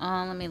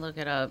 Let me look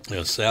it up.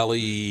 Yeah,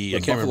 Sally. I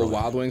can't Buffalo remember.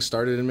 Wild Wings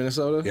started in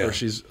Minnesota? Yeah. Or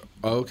she's...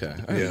 Oh, okay.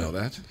 I didn't know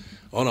that.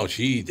 Oh, no,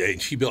 she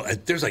built...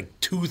 There's like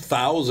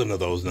 2,000 of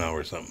those now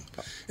or something.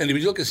 And did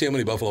you look and see how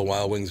many Buffalo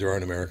Wild Wings there are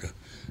in America?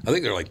 I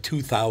think there are like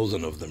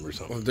 2,000 of them or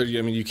something. Well,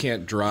 I mean, you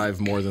can't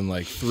drive more than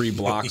like 3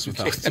 blocks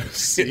without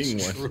seeing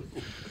one. True.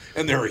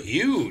 And they're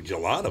huge, a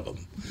lot of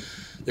them.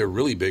 They're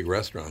really big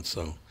restaurants,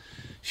 so...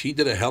 She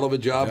did a hell of a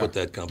job with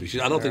that company.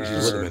 I don't think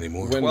she's with them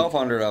anymore.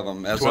 1,200 of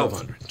them as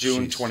of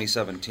June Jeez.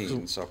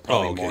 2017, so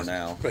probably more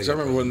now. Because I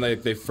remember when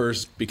they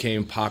first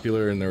became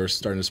popular and they were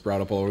starting to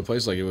sprout up all over the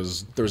place. Like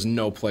there was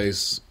no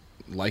place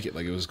like it.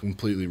 Like it was a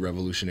completely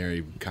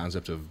revolutionary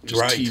concept of just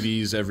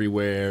TVs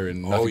everywhere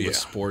and nothing but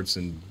sports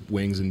and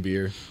wings and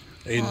beer.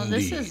 Well,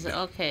 this is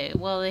okay.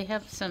 Well, they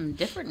have some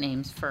different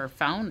names for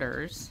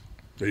founders.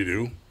 They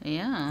do?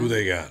 Yeah. Who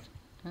they got?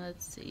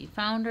 Let's see.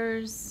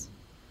 Founders.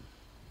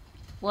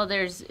 Well,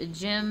 there's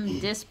Jim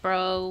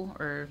Disbro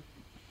or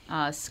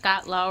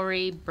Scott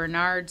Lowry,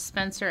 Bernard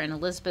Spencer, and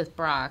Elizabeth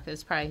Brock.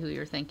 That's probably who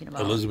you're thinking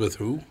about. Elizabeth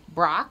who?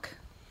 Brock.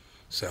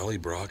 Sally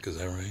Brock, is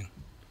that right?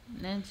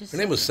 Just Her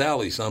name was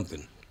Sally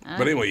something.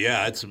 But anyway,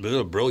 yeah, it's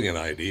a brilliant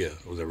idea.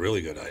 It was a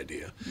really good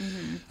idea.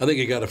 Mm-hmm. I think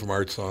you got it from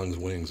Art Songs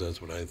Wings.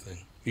 That's what I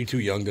think. You too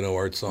young to know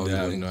Art Songs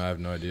Wings? No, I have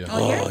no idea.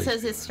 Oh, here it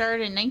says it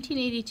started in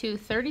 1982,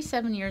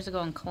 37 years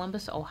ago in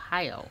Columbus,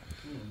 Ohio.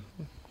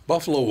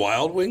 Buffalo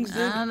Wild Wings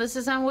did? This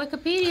is on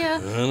Wikipedia.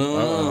 I don't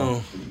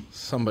know.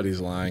 Somebody's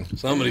lying.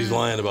 Somebody's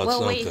lying about something.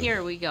 Well, wait,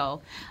 here we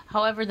go.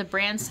 However, the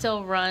brand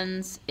still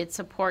runs its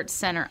support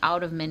center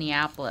out of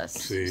Minneapolis.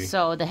 See?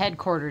 So the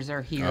headquarters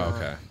are here. Oh,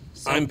 okay.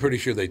 I'm pretty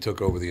sure they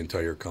took over the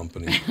entire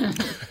company.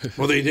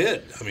 Well, they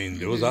did. I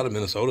mean, it was out of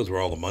Minnesota is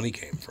where all the money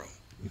came from.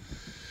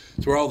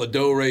 It's where all the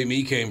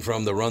do-re-mi came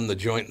from to run the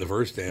joint in the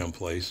first damn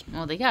place.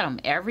 Well, they got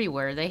them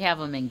everywhere. They have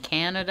them in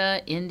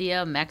Canada,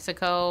 India,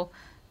 Mexico,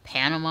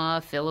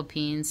 Panama,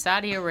 Philippines,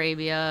 Saudi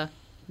Arabia,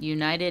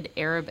 United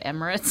Arab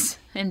Emirates,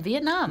 and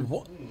Vietnam.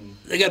 What?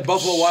 They got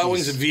Buffalo Wild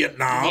Wings in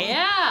Vietnam?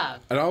 Yeah.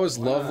 And I always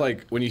love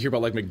like when you hear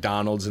about like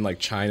McDonald's in like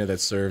China that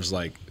serves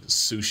like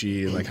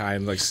sushi and like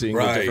high-end, like seeing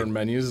the different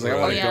menus. It's like, I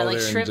want to go like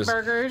there shrimp and just,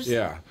 burgers.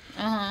 Yeah.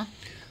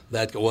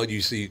 What do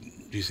you see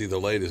the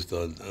latest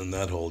on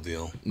that whole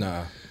deal?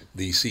 Nah.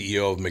 The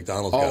CEO of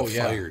McDonald's got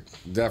fired.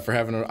 Yeah, for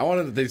having I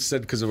wanted. They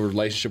said because of a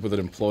relationship with an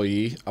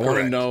employee. I want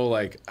to know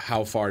like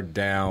how far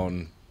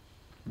down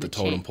the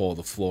totem pole,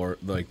 the floor,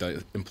 like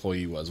the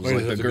employee was. Was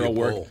like the girl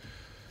work?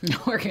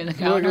 Working the Like,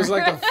 counter. it was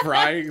like the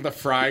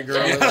fry girl,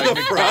 at, like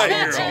the fry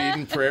McDonald's girl. in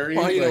Eden Prairie.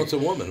 Well, you know like, it's a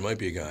woman. It might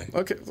be a guy.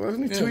 Okay, well,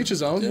 to each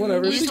his own.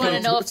 Whatever. You just want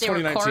to know if It's they were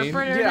 2019.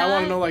 corporate or Yeah, I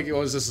want not? to know like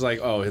was this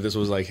like this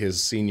was like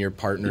his senior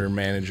partner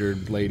manager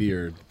lady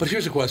or. But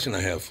here's a question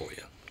I have for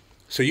you.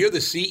 So you're the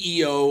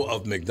CEO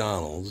of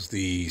McDonald's.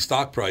 The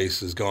stock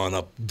price has gone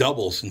up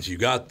double since you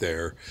got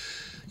there.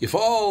 You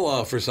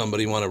fall for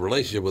somebody, want a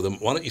relationship with them,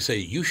 why don't you say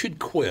you should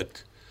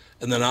quit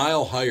and then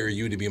I'll hire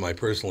you to be my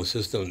personal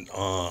assistant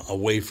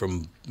away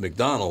from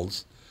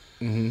McDonald's.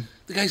 Mm-hmm.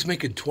 The guy's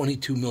making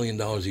 $22 million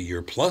a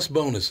year plus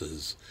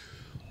bonuses.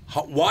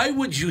 Why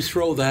would you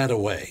throw that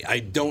away? I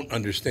don't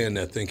understand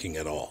that thinking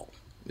at all.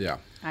 Yeah.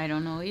 I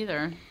don't know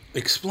either.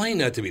 Explain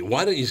that to me.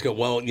 Why don't you just go,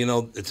 well,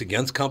 it's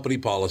against company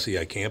policy.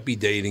 I can't be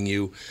dating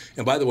you.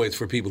 And by the way, it's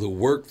for people who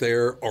work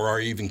there or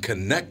are even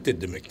connected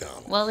to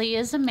McDonald's. Well, he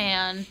is a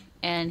man,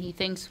 and he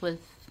thinks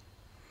with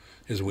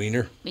his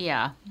wiener.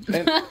 Yeah.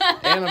 And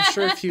I'm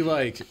sure if you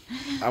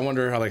I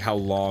wonder how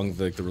long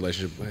the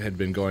relationship had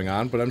been going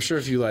on, but I'm sure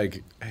if you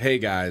hey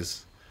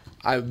guys,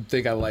 I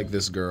think I like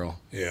this girl.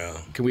 Yeah.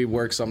 Can we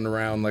work something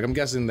around? I'm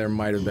guessing there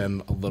might have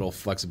been a little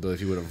flexibility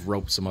if you would have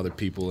roped some other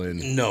people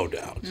in. No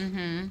doubt.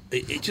 Mm-hmm.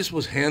 It just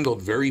was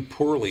handled very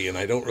poorly, and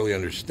I don't really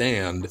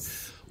understand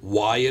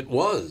why it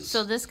was.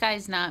 So this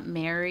guy's not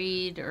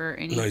married or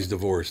anything? No, he's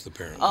divorced,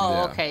 apparently. Oh,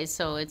 yeah. Okay.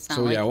 So it's not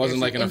it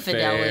wasn't an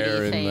infidelity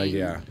affair thing. and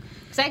yeah.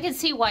 Because I can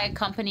see why a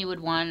company would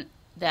want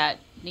that,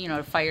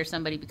 to fire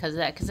somebody because of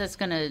that, because that's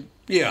going to,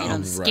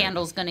 the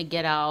scandal's going to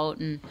get out,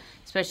 and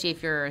especially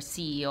if you're a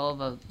CEO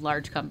of a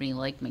large company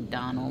like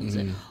McDonald's,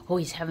 and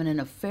he's having an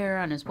affair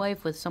on his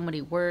wife with somebody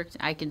who works.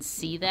 I can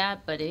see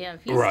that, but yeah,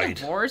 if he's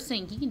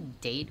divorcing, he can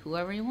date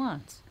whoever he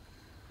wants.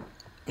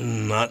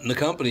 Not in the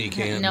company, you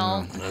can't.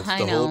 No, that's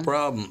the whole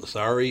problem.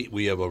 Sorry,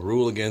 we have a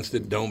rule against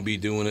it. Don't be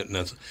doing it.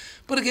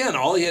 But again,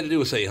 all he had to do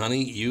was say,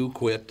 "Honey, you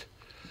quit."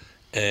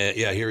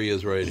 Yeah, here he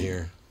is right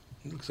here.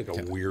 He looks like a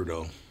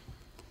weirdo.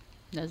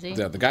 Does he?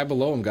 Yeah, the guy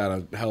below him got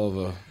a hell of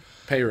a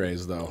pay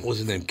raise, though. What was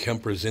his name?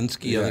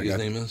 Kemperzinski, I think his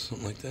name is.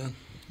 Something like that.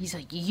 He's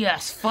like,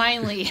 yes,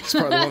 finally. He's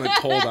probably the one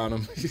that told on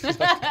him.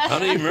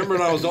 Honey, remember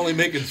when I was only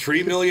making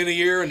 $3 million a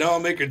year, and now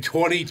I'm making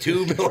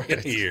 $22 million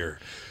a year.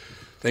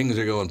 Things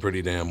are going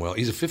pretty damn well.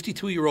 He's a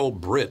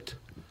 52-year-old Brit.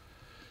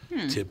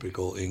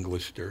 Typical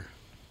Englishster.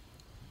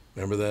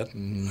 Remember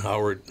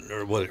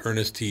that?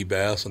 Ernest T.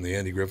 Bass on the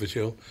Andy Griffith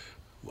Show?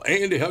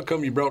 Andy, how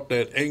come you brought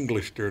that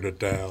Englishster to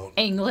town?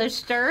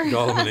 Englishster?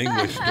 Call him an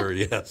Englishster,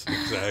 yes,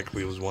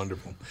 exactly. It was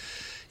wonderful.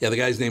 Yeah, the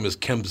guy's name is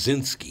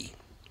Kemzinski.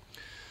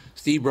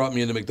 Steve brought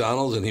me into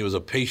McDonald's, and he was a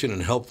patient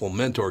and helpful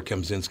mentor,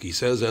 Kemzinski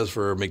says. As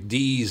for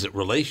McD's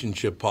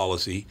relationship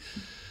policy,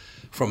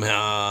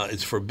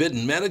 it's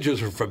forbidden.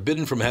 Managers are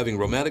forbidden from having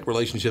romantic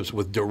relationships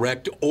with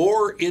direct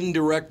or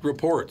indirect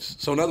reports.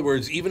 So in other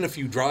words, even if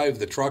you drive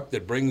the truck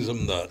that brings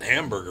them the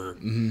hamburger,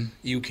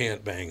 you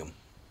can't bang them.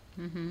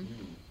 Mm-hmm.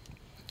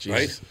 Jeez.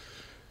 Right?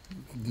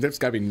 That's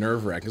got to be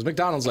nerve-wracking. Because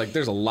McDonald's,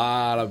 there's a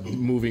lot of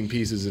moving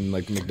pieces in,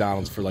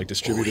 McDonald's for,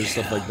 distributors,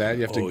 stuff like that.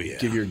 You have to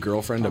give your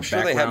girlfriend a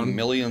background. They have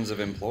millions of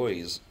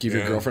employees. Give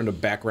your girlfriend a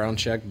background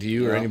check. Do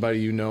you or anybody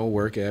you know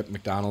work at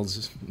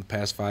McDonald's in the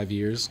past 5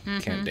 years?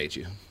 Can't date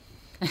you.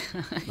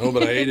 No,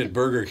 but I ate at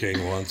Burger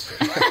King once.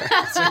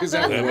 So is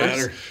that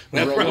matter?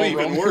 That's probably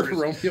even worse.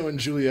 Romeo and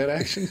Juliet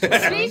action.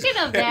 Speaking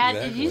of that,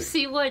 did you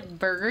see what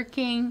Burger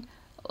King?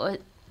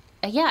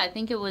 Yeah, I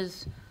think it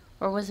was,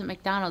 or was it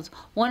McDonald's?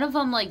 One of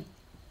them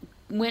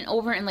went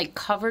over and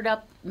covered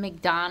up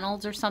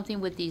McDonald's or something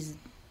with these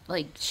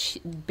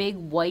big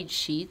white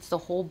sheets, the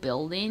whole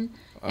building,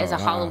 as a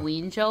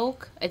Halloween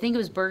joke. I think it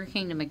was Burger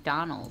King to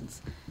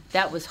McDonald's.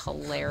 That was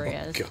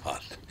hilarious. Oh, God.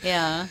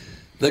 Yeah.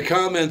 The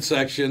comment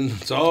section,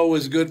 it's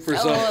always good for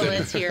something. Oh,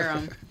 let's hear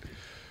them.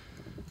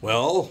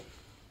 Well,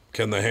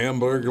 can the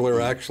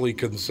Hamburglar actually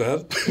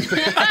consent? He's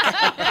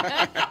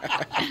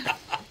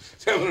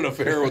having an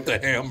affair with the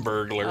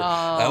Hamburglar. Oh.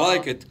 I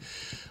like it.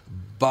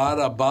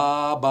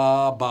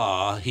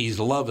 Ba-da-ba-ba-ba. He's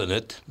loving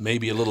it.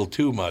 Maybe a little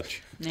too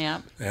much. Yeah.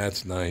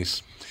 That's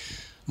nice.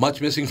 Much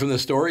missing from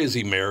this story. Is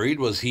he married?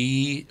 Was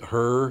he,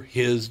 her,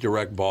 his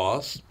direct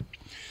boss?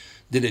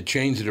 Did it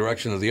change the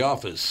direction of the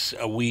office?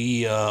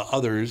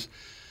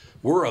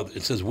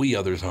 It says we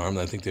others harmed.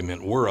 I think they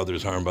meant were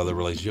others harmed by the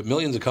relationship.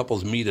 Millions of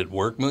couples meet at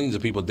work. Millions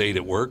of people date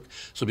at work.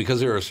 So because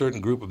there are a certain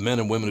group of men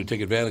and women who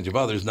take advantage of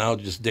others, now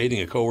just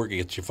dating a coworker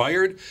gets you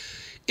fired.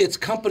 It's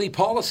company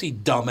policy,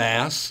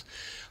 dumbass.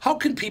 How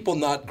can people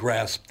not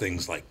grasp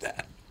things like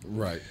that?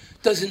 Right.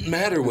 Doesn't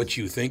matter what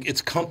you think.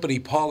 It's company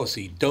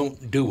policy.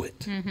 Don't do it.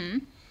 Mm-hmm.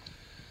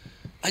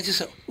 I just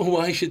said, well,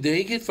 why should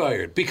they get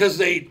fired? Because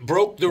they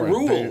broke the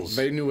rules.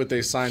 They knew what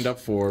they signed up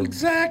for.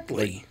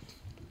 Exactly.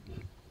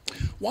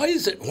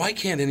 Why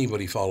can't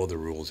anybody follow the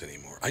rules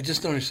anymore? I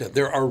just don't understand.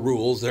 There are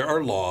rules, there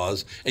are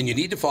laws, and you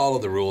need to follow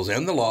the rules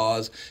and the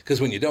laws,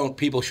 because when you don't,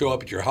 people show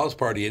up at your house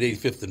party at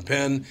 85th and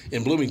Penn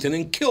in Bloomington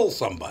and kill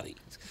somebody.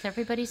 It's because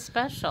everybody's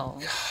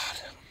special. God.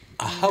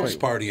 A house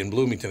party in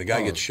Bloomington, a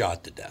guy gets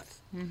shot to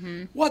death.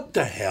 Mm-hmm. What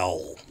the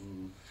hell?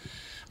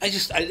 I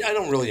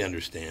don't really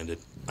understand it.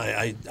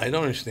 I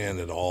don't understand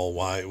at all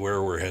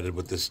where we're headed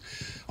with this.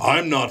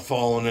 I'm not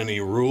following any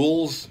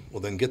rules. Well,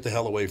 then get the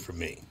hell away from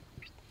me.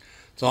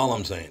 That's all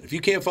I'm saying. If you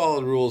can't follow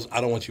the rules, I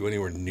don't want you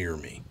anywhere near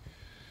me.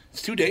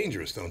 It's too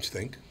dangerous, don't you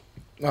think?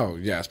 Oh,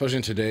 yeah, especially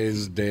in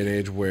today's day and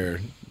age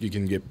where you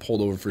can get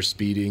pulled over for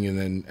speeding and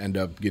then end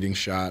up getting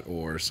shot,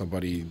 or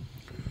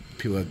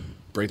people that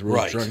break the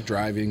rules, drunk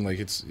driving.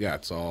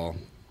 It's all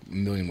a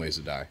million ways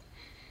to die.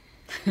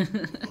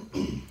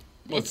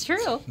 It's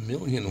true. A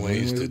Million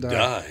Ways to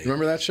Die.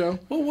 Remember that show?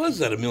 What was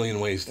that? A Million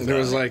Ways to Die. There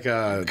was like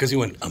because he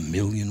went a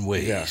million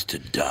ways to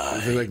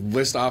die. They like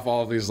list off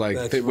all of these like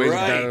That's ways to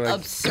die. right. Like,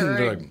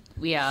 Absurd.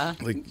 Yeah.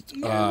 Like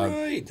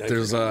right.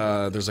 there's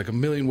like a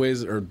million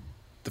ways, or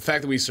the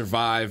fact that we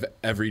survive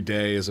every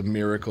day is a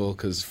miracle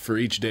because for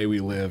each day we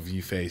live,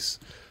 you face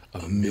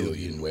a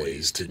million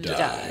ways to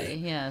die.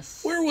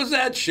 Yes. Where was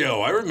that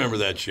show? I remember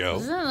that show.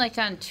 Wasn't it like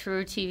on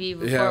True TV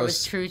before it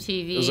was True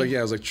TV? It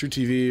was like True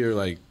TV or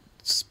like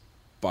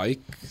Spike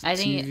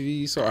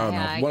TV. So I don't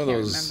know. One of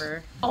those.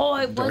 Remember. Oh,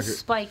 it was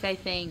Spike, I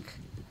think.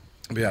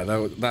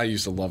 Yeah, I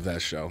used to love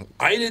that show.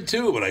 I did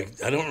too, but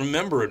I don't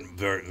remember it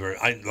very.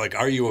 Like,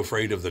 Are You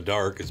Afraid of the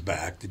Dark is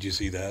back. Did you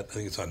see that? I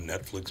think it's on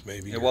Netflix,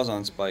 maybe. It was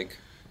on Spike.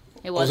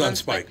 It was on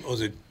Spike. Is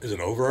it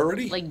over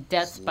already? Like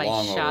Death by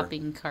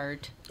Shopping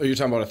Cart. Oh, you're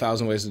talking about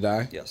 1,000 Ways to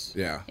Die? Yes.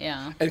 Yeah.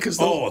 Yeah. And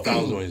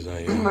 1,000 Ways to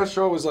Die. Yeah. That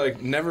show was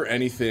like never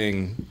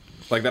anything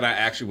like that. I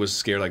actually was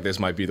scared like this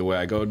might be the way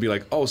I go. It'd be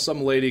like, oh,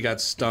 some lady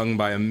got stung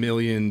by 1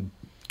 million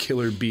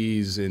killer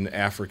bees in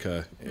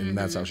Africa, and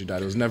that's how she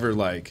died. It was never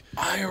like.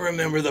 I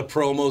remember the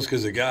promos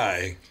because a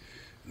guy.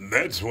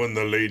 That's when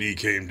the lady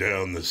came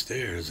down the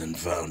stairs and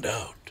found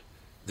out.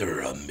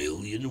 There are 1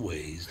 million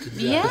ways to die.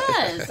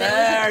 Yes,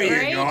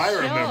 there you go. I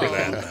remember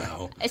that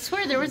now. I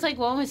swear there was like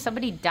one where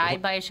somebody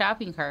died by a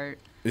shopping cart.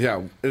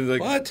 Yeah.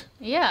 Like, what?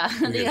 Yeah,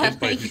 they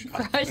got like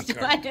crushed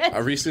by it. I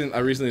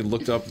recently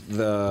looked up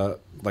the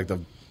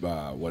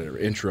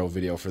intro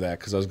video for that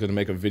because I was going to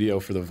make a video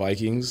for the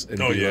Vikings and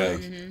be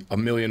like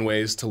 1 million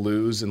ways to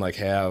lose and like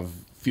have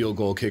field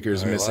goal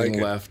kickers missing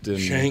left and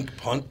shank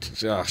punt.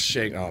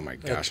 Shank. Oh my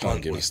gosh!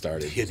 Don't get me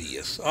started.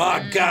 Hideous.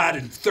 Oh God!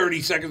 In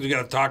 30 seconds, we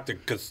got to talk to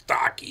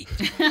Kostaki.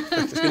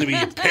 It's going to be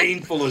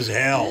painful as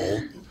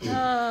hell.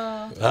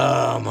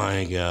 Oh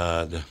my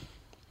God!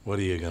 What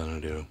are you gonna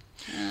do?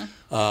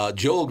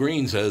 Joel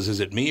Green says, "Is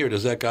it me or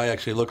does that guy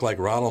actually look like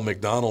Ronald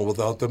McDonald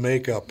without the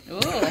makeup?"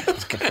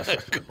 It's kind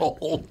of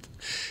cold.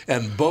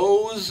 And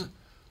Bose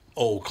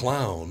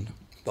O'Clown.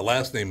 The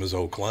last name is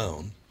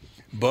O'Clown.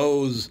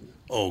 Bose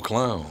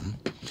O'Clown.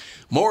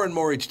 More and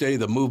more each day,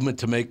 the movement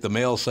to make the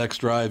male sex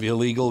drive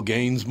illegal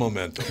gains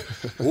momentum.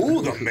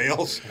 Ooh, the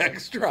male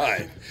sex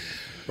drive.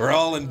 We're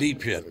all in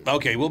deep shit.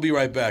 Okay, we'll be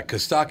right back.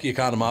 Kostaki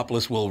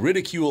Economopoulos will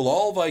ridicule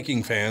all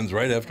Viking fans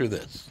right after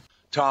this.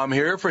 Tom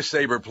here for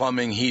Sabre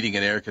Plumbing, Heating,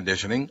 and Air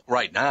Conditioning.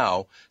 Right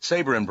now,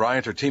 Sabre and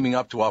Bryant are teaming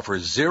up to offer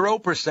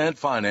 0%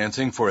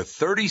 financing for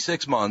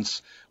 36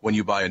 months when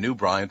you buy a new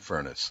Bryant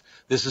furnace.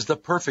 This is the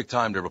perfect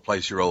time to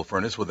replace your old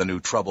furnace with a new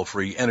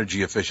trouble-free,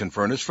 energy-efficient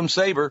furnace from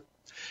Sabre.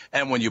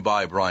 And when you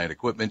buy Bryant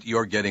equipment,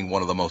 you're getting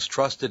one of the most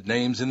trusted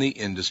names in the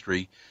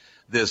industry.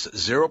 This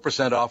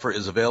 0% offer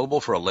is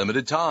available for a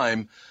limited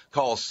time.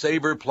 Call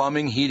Sabre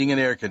Plumbing, Heating, and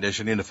Air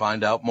Conditioning to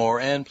find out more,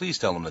 and please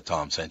tell them that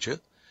Tom sent you.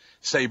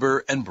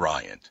 Sabre and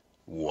Bryant,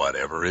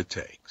 whatever it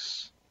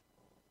takes.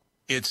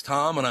 It's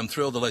Tom, and I'm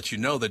thrilled to let you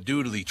know that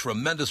due to the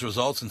tremendous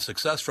results and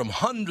success from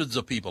hundreds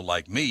of people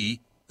like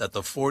me, that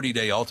the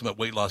 40-day ultimate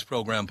weight loss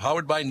program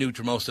powered by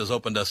Nutrimost has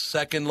opened a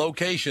second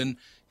location,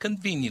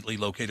 conveniently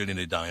located in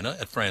Edina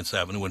at France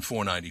Avenue and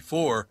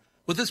 494.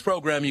 With this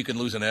program, you can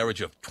lose an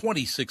average of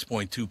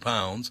 26.2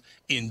 pounds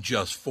in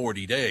just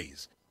 40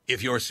 days.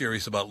 If you're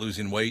serious about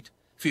losing weight,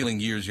 feeling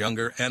years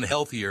younger, and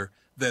healthier,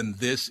 then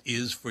this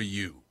is for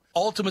you.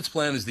 Ultimate's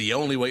plan is the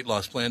only weight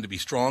loss plan to be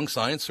strong,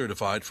 science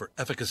certified for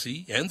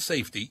efficacy and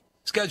safety.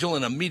 Schedule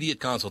an immediate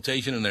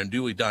consultation in their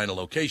new Edina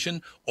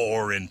location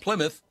or in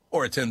Plymouth,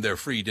 or attend their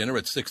free dinner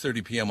at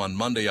 6:30 p.m. on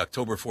Monday,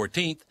 October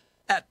 14th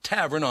at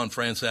Tavern on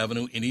France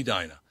Avenue in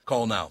Edina.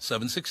 Call now,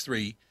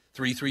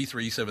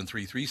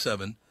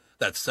 763-333-7337.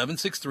 That's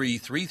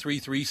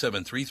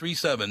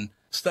 763-333-7337.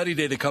 Study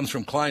data comes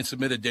from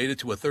client-submitted data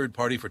to a third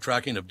party for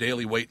tracking of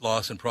daily weight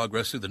loss and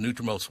progress through the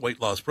Nutrimost weight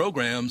loss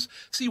programs.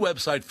 See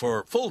website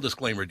for full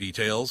disclaimer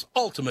details,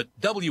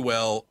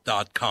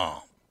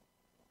 ultimatewl.com.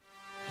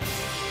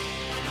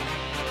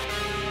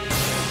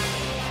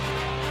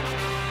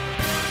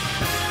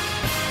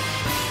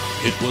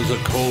 It was a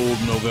cold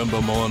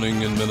November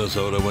morning in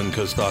Minnesota when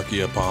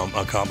Kostaki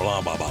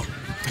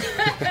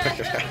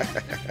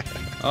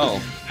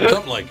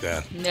something like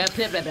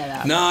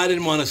that. No, I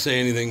didn't want to say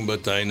anything,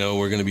 but I know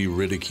we're going to be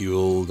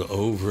ridiculed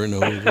over and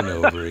over and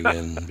over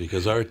again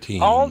because our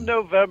team... All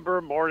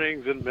November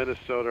mornings in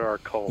Minnesota are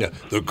cold. Yeah,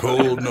 the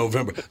cold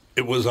November.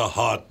 It was a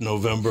hot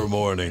November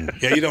morning.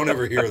 Yeah, you don't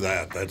ever hear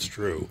that. That's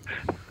true.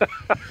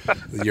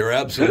 You're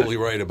absolutely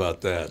right about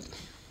that.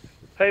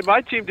 Hey,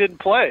 my team didn't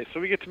play, so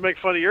we get to make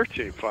fun of your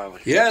team finally.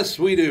 Yes,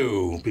 we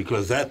do,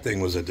 because that thing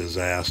was a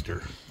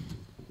disaster.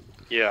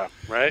 Yeah,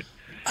 right?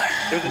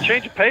 There's a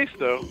change of pace,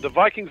 though. The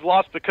Vikings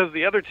lost because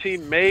the other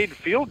team made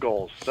field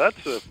goals.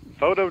 That's a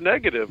photo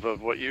negative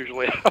of what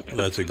usually happens.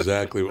 That's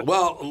exactly what.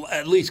 Well,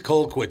 at least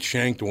Colquitt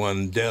shanked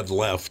one dead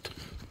left.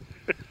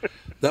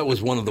 That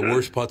was one of the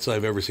worst putts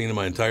I've ever seen in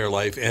my entire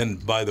life.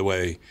 And, by the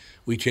way,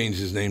 we changed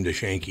his name to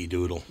Shanky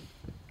Doodle.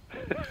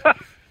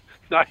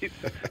 Nice.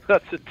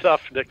 That's a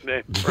tough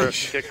nickname for a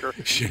kicker.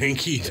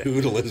 Shanky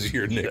Doodle is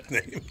your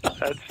nickname.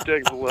 That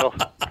stings a little.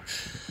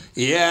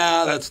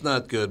 Yeah, that's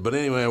not good. But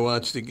anyway, I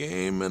watched the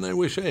game, and I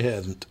wish I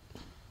hadn't.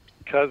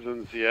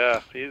 Cousins,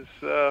 yeah. He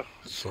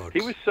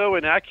was so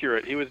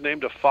inaccurate. He was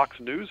named a Fox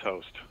News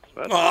host.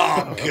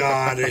 Oh,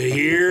 God,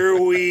 here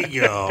we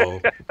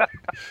go.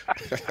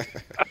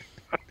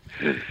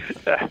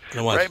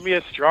 Write me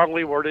a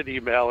strongly worded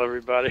email,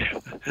 everybody.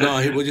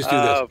 No, we'll just do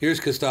this. Here's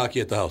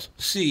Kostaki at the house.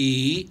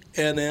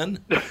 CNN.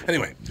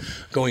 Anyway,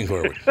 going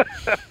forward.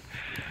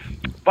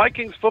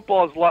 Vikings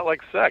football is a lot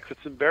like sex.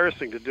 It's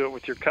embarrassing to do it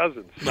with your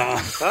cousins. How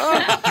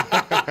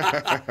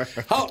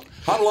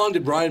long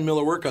did Brian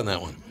Miller work on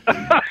that one?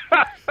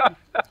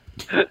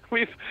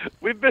 We've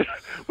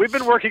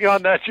been working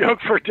on that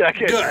joke for a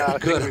decade now.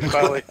 Good.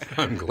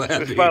 I'm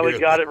glad we finally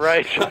got it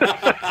right.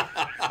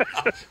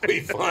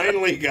 We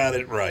finally got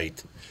it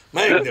right.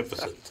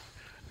 Magnificent.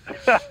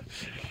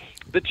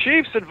 The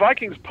Chiefs and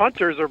Vikings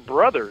punters are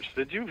brothers.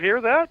 Did you hear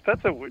that?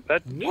 That sort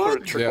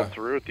of trickled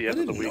through at the end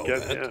of the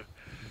weekend. Yeah.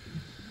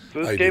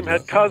 So this game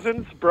had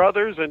cousins,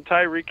 brothers, and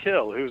Tyreek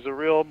Hill, who's a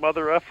real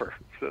mother effer.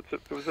 So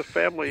it was a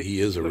family.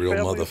 He is a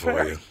real mother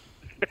for you.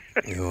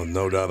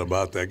 No doubt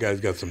about that.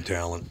 Guy's got some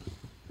talent.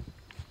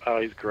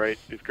 Oh, he's great.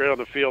 He's great on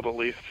the field, at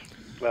least.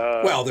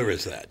 Well, there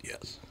is that,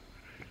 yes.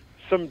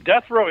 Some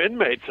death row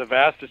inmates have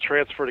asked to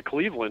transfer to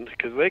Cleveland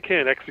because they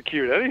can't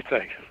execute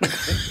anything.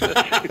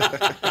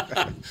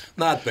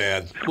 Not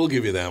bad. We'll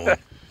give you that one.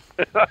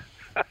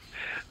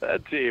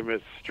 That team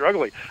is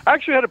struggling. I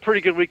actually had a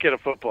pretty good weekend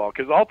of football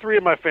because all three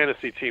of my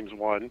fantasy teams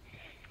won.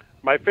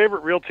 My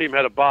favorite real team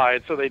had a bye,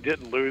 and so they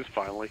didn't lose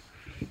finally.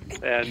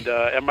 And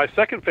my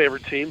second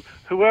favorite team,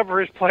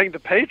 whoever is playing the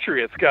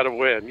Patriots, got to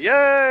win.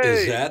 Yay!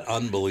 Is that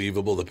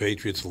unbelievable? The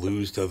Patriots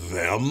lose to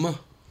them?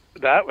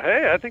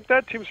 I think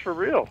that team's for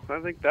real. I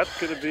think that's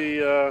going to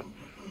be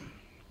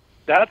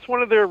that's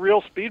one of their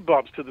real speed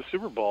bumps to the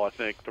Super Bowl. I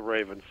think the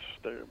Ravens.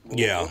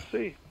 We'll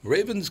see.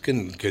 Ravens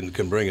can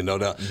bring it, no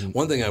doubt. Mm-hmm.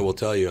 One thing I will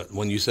tell you: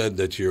 when you said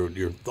that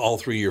all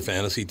three of your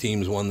fantasy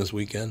teams won this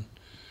weekend,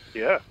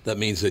 yeah, that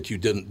means that you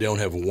don't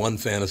have one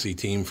fantasy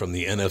team from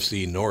the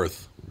NFC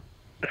North.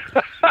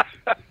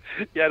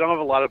 Yeah, I don't have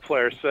a lot of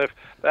players. So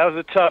that was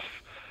a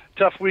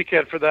tough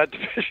weekend for that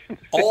division.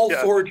 All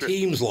four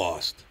teams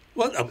lost.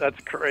 What? That's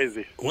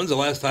crazy. When's the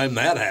last time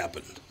that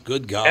happened?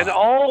 Good God. And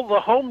all the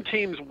home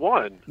teams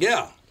won.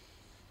 Yeah.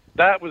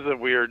 That was a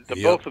weird.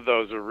 Both of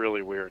those are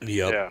really weird.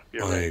 Yep.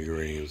 Yeah, I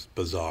agree. It was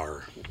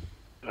bizarre.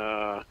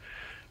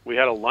 We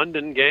had a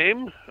London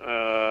game.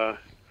 The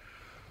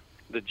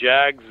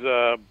Jags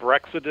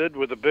Brexited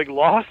with a big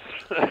loss.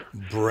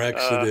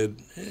 Brexited.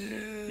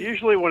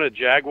 Usually when a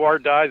Jaguar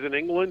dies in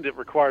England, it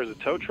requires a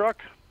tow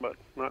truck, but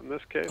not in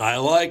this case. I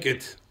like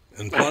it.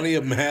 And plenty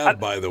of them have,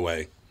 by the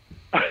way.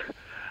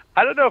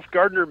 I don't know if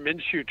Gardner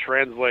Minshew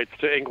translates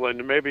to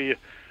England. Maybe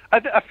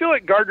I feel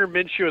like Gardner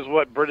Minshew is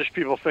what British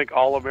people think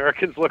all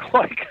Americans look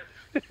like.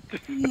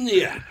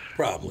 Yeah,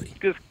 probably.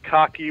 Just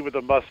cocky with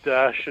a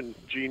mustache and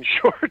jean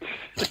shorts.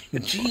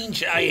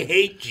 I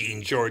hate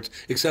jean shorts,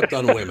 except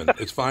on women.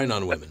 It's fine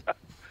on women.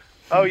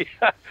 Oh,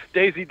 yeah.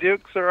 Daisy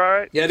Dukes are all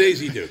right? Yeah,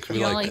 Daisy Dukes. We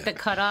you don't like the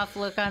cutoff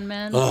look on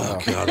men? Oh,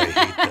 God, I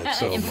hate that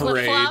so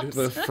much.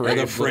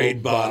 The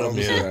frayed bottoms.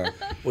 Yeah.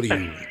 What are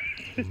you,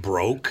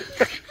 broke?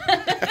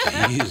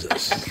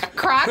 Jesus.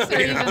 Crocs are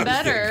even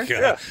better.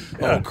 Yeah.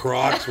 Oh,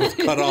 Crocs with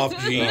cut-off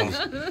jeans.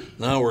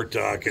 Now we're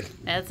talking.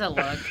 That's a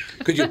look.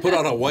 Could you put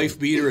on a wife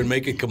beater and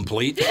make it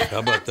complete? How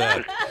about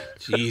that?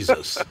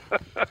 Jesus.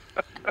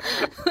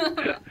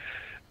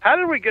 How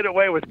did we get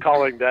away with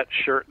calling that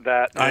shirt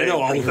that? I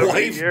know, a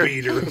wife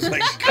beater. It's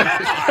like,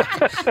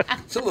 God.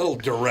 It's a little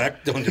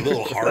direct, don't you? A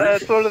little harsh.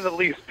 That's one of the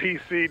least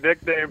PC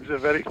nicknames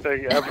of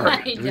anything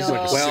ever. It was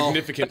like a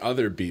significant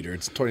other beater.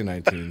 It's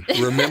 2019.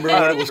 Remember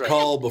what it was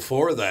called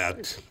before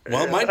that?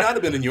 Well, it might not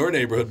have been in your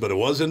neighborhood, but it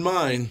was in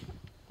mine.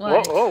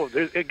 Whoa,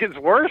 it gets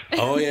worse?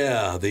 Oh,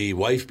 yeah. The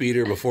wife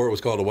beater, before it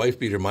was called a wife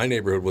beater, my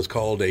neighborhood was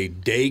called a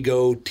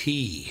Dago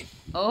tee.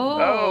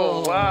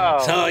 Oh, wow.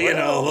 So,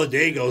 the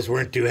Dagos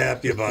weren't too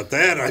happy about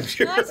that, I'm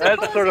sure. That's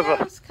sort of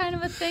a kind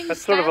of a thing.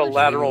 That's sort of a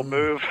lateral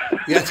move.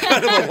 Yeah, it's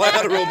kind of a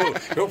lateral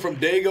move. Go from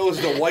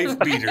Dagos to wife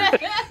beater.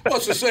 Well,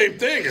 it's the same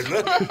thing, isn't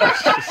it?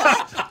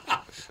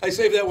 I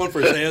saved that one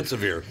for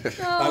Sansevier.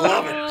 I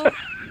love it.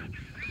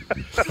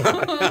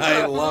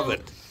 I love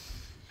it.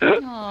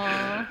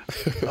 Aww.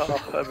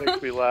 Oh, that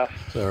makes me laugh.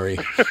 Sorry.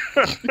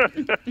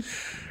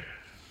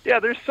 Yeah,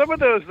 there's some of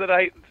those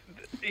that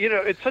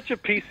it's such a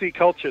PC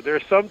culture. There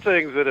are some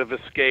things that have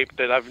escaped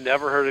that I've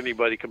never heard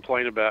anybody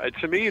complain about. And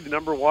to me, the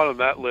number one on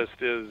that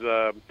list is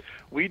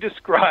we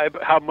describe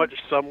how much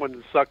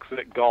someone sucks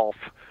at golf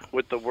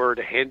with the word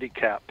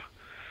handicap.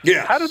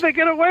 Yeah. How did they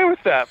get away with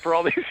that for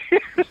all these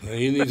years?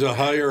 He needs a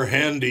higher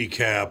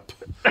handicap.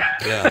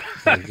 Yeah,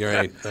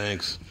 great.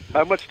 Thanks.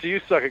 How much do you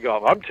suck at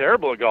golf? I'm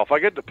terrible at golf. I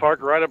get to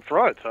park right up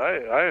front.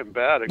 I am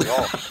bad at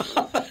golf.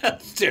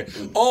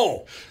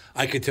 Oh,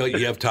 I could tell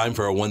you have time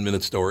for a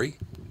 1-minute story.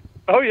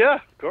 Oh, yeah,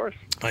 of course.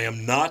 I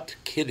am not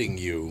kidding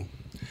you.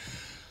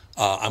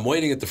 I'm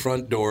waiting at the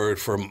front door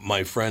for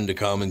my friend to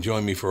come and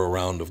join me for a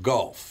round of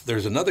golf.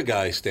 There's another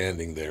guy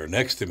standing there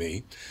next to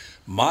me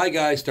My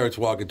guy starts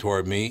walking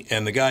toward me,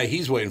 and the guy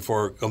he's waiting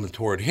for coming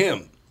toward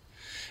him.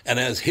 And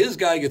as his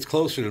guy gets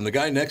closer to him, the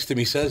guy next to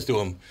me says to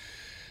him,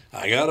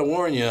 I got to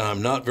warn you,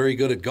 I'm not very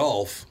good at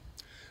golf.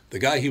 The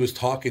guy he was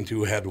talking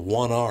to had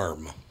one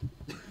arm.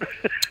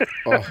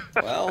 Oh,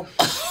 well,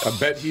 I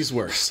bet he's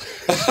worse.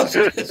 I was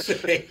going to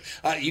say,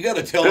 you got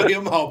to tell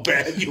him how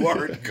bad you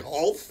are at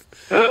golf.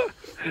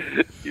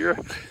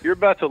 You're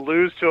about to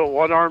lose to a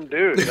one-armed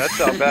dude. That's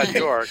how bad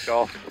you are at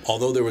golf.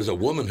 Although there was a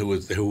woman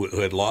who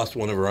had lost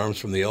one of her arms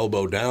from the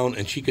elbow down,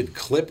 and she could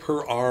clip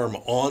her arm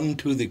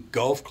onto the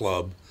golf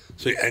club.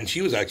 And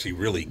she was actually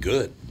really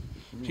good.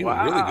 She was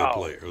a really good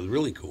player. It was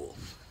really cool.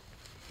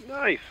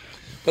 Nice.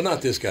 But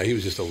not this guy. He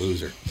was just a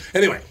loser.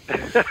 Anyway.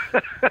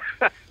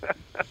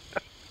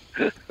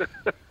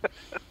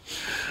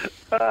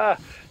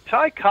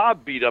 Ty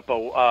Cobb beat up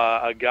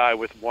a guy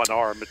with one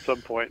arm at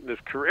some point in his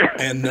career.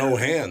 And no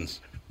hands.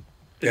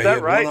 Is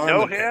that right?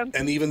 No hands?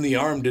 And even the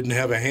arm didn't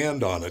have a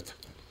hand on it.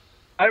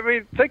 I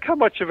mean, think how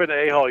much of an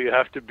a-hole you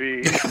have to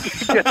be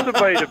to get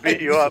somebody to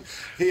beat you up.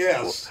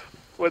 Yes.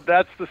 When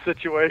that's the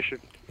situation.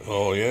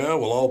 Oh, yeah?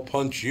 Well, I'll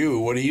punch you.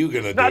 What are you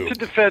going to do? Not to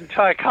defend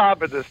Ty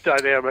Cobb in this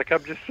dynamic.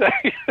 I'm just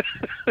saying.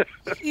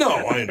 No,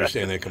 I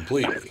understand that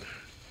completely.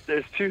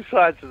 There's two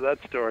sides to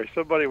that story.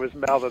 Somebody was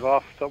mouthing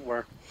off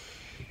somewhere.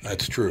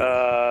 That's true.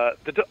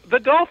 The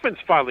Dolphins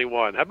finally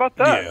won. How about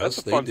that? Yes, that's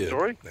a fun they did.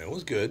 Story. That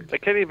was good. They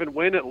can't even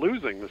win at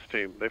losing. This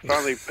team. They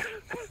finally,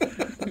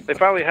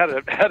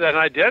 had an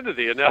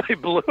identity, and now they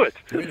blew it.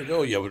 Way to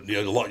go!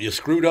 You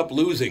screwed up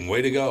losing.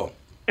 Way to go.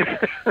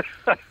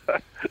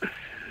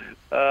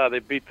 They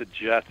beat the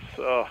Jets.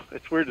 Oh,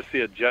 it's weird to see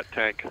a jet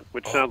tank,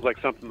 which sounds like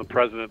something the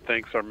president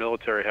thinks our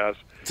military has.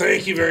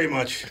 Thank you very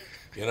much.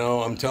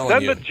 I'm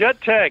telling you. Send the jet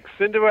tanks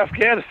into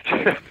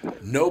Afghanistan.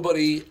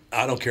 Nobody,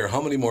 I don't care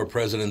how many more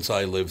presidents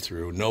I live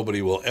through,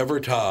 nobody will ever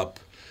top.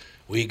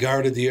 We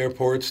guarded the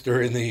airports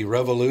during the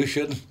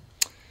revolution.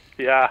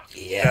 Yeah,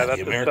 that's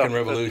the American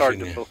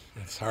Revolution.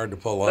 It's hard to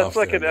pull off. That's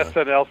like an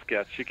SNL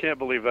sketch. You can't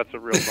believe that's a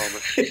real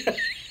moment.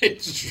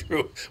 It's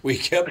true. We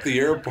kept the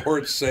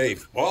airports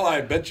safe. Well,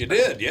 I bet you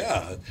did,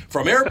 yeah.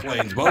 From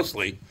airplanes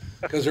mostly,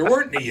 because there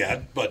weren't any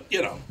yet, but,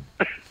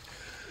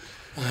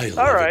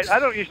 All right. I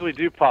don't usually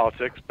do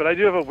politics, but I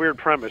do have a weird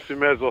premise. We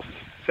may as well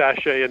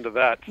sashay into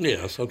that.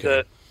 Yes,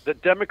 okay. The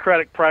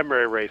Democratic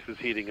primary race is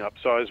heating up,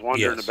 so I was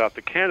wondering about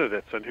the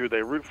candidates and who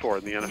they root for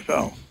in the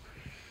NFL.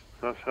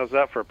 How's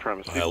that for a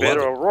premise? Beto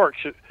O'Rourke,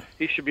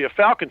 he should be a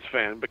Falcons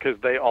fan because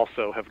they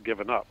also have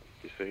given up,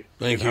 you see.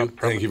 Thank you.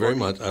 Thank you very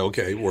much.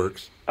 Okay,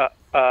 works.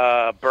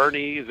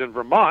 Bernie is in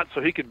Vermont, so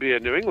he could be a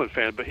New England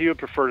fan, but he would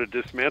prefer to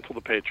dismantle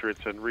the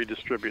Patriots and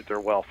redistribute their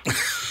wealth.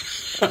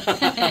 I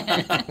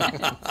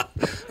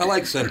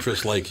like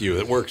centrists like you.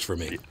 It works for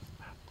me.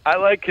 I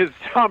like his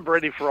Tom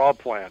Brady for all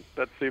plan.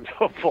 That seems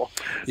hopeful.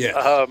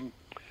 Yeah.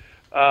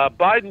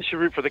 Biden should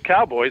root for the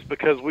Cowboys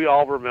because we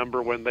all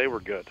remember when they were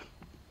good.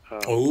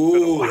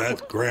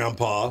 That's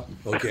Grandpa.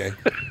 Okay.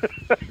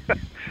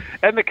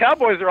 And the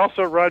Cowboys are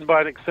also run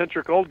by an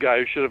eccentric old guy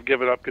who should have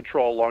given up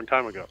control a long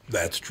time ago.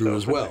 That's true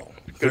as well.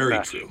 Very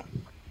true.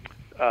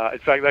 In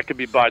fact, that could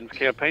be Biden's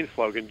campaign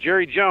slogan: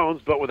 Jerry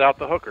Jones, but without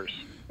the hookers.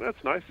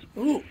 That's nice.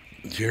 Ooh,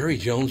 Jerry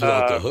Jones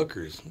without the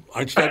hookers.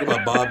 Aren't you talking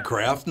about Bob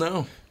Kraft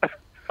now?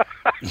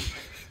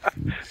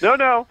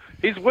 No,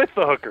 he's with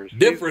the hookers.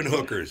 Different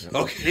hookers.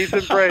 Okay. He's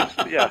embraced,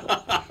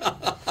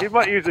 yeah. He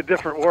might use a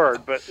different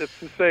word, but it's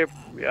the same,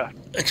 yeah.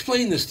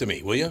 Explain this to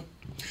me, will you?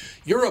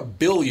 You're a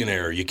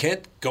billionaire. You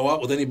can't go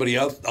out with anybody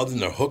else other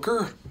than a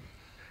hooker?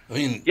 I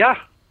mean... Yeah.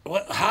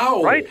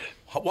 How? Right.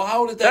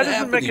 How did that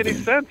happen? That doesn't make any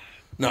sense.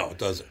 No, it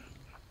doesn't.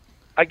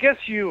 I guess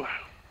is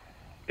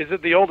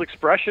it the old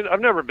expression?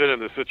 I've never been in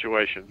this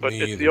situation, but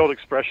it's the old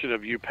expression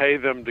of you pay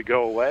them to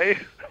go away,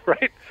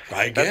 right?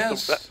 I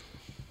guess.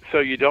 So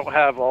you don't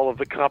have all of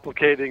the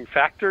complicating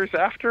factors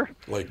after?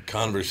 Like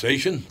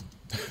conversation?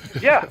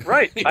 Yeah,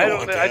 right.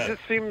 It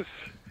just seems...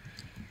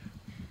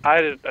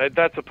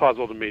 that's a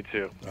puzzle to me,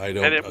 too. And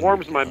it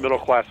warms my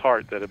middle-class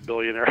heart that a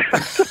billionaire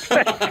has to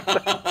pay.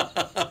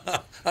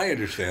 I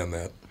understand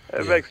that.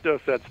 It makes no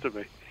sense to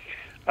me.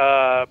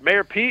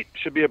 Mayor Pete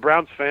should be a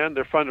Browns fan.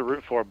 They're fun to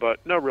root for,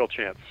 but no real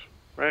chance,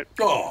 right?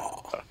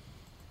 Oh.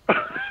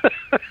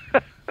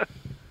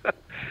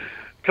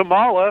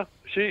 Kamala,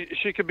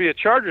 she could be a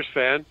Chargers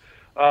fan,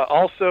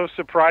 also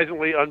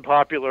surprisingly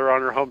unpopular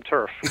on her home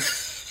turf.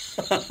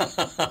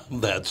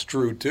 That's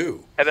true,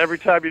 too. And every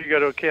time you go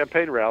to a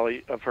campaign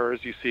rally of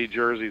hers, you see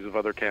jerseys of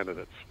other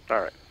candidates.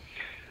 All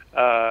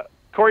right.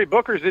 Cory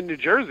Booker's in New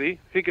Jersey.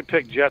 He could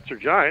pick Jets or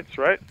Giants,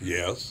 right?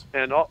 Yes.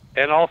 And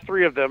all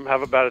three of them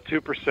have about a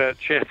 2%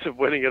 chance of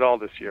winning it all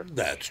this year.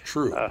 That's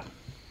true.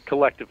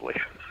 Collectively.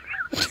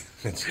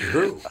 That's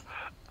true.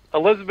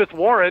 Elizabeth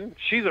Warren,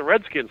 she's a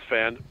Redskins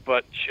fan,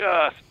 but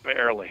just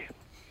barely.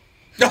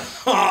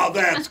 Oh,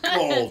 that's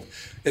cold.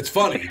 It's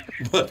funny,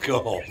 but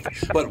cold.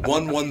 But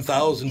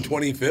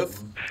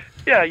 1/1025th?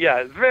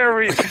 Yeah.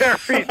 Very,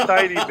 very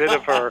tiny bit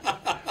of her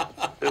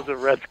is a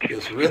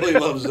Redskins. Just really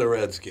loves the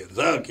Redskins.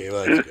 Okay,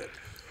 well, that's good.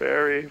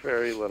 Very,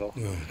 very little.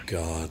 Oh,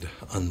 God.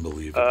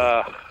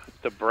 Unbelievable.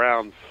 the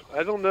Browns.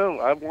 I don't know.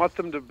 I want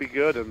them to be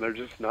good, and they're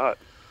just not.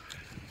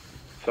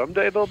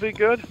 Someday they'll be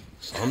good.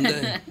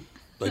 Someday.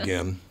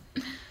 Again.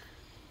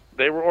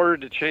 They were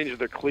ordered to change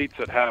their cleats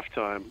at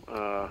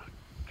halftime,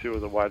 two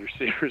of the wide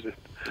receivers.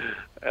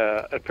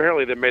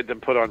 Apparently they made them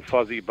put on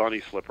fuzzy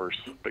bunny slippers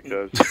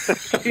because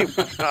he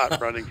was not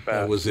running fast.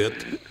 That was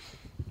it.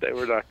 They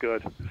were not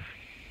good.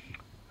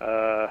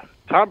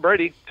 Tom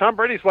Brady's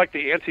like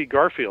the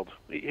anti-Garfield.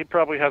 He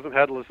probably hasn't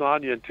had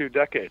lasagna in 2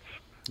 decades.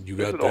 You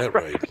got that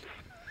right.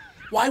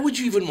 Why would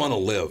you even want to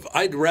live?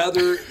 I'd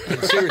rather,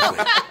 seriously,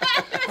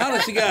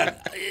 honest to God,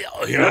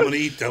 here, I'm gonna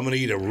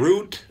eat a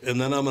root, and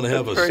then I'm gonna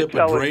have a sip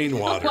of drain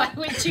water. Why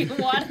would you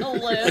want to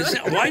live?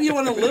 Why do you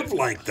want to live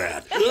like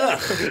that?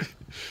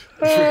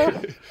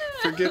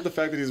 Forget the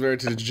fact that he's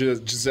married to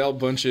Gisele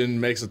Bundchen,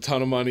 makes a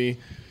ton of money.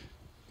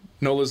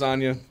 No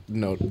lasagna?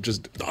 No,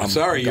 just. I'm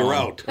sorry, you're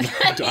out.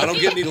 I don't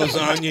get any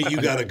lasagna. You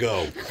gotta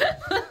go.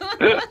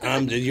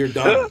 You're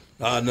done.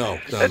 No.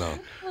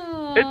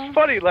 It's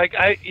funny, like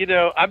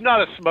I'm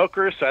not a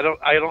smoker, so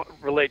I don't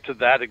relate to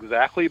that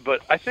exactly. But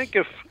I think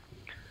if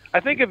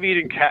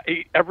eating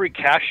every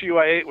cashew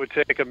I ate would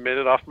take a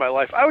minute off my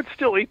life, I would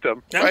still eat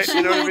them. Right?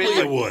 Absolutely, you know what I mean?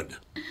 you would.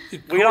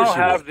 We all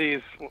have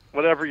these,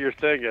 whatever your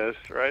thing is,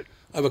 right?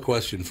 I have a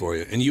question for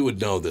you, and you would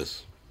know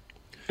this.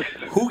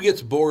 Who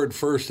gets bored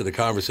first in a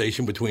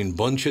conversation between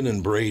Bundchen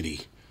and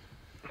Brady?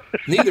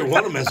 Neither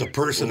one of them has a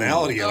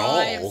personality at all.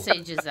 I would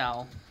say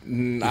Gisele. I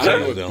don't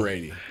know with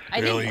Brady. I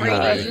think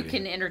Brady, you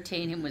can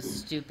entertain him with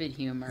stupid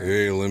humor.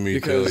 Hey, let me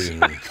tell you.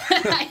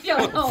 I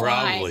don't know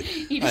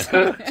Probably. That's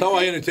how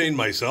I entertain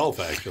myself,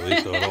 actually,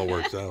 so it all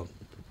works out.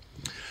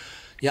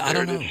 Yeah, I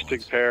don't know. They're an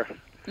interesting pair.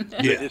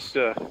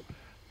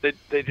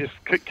 They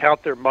just could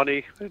count their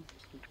money,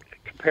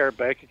 compare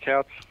bank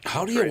accounts.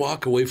 How do you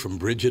walk away from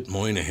Bridget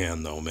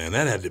Moynihan, though, man?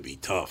 That had to be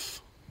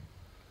tough.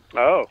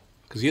 Oh.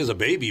 Because he has a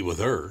baby with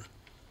her.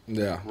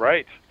 Yeah.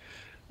 Right.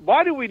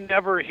 Why do we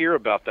never hear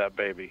about that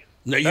baby?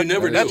 No, you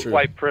never do. That's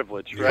white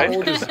privilege, right? How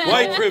old is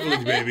white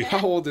privilege, baby.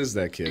 How old is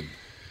that kid?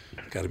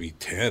 Got to be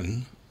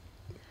 10.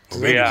 Or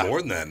maybe more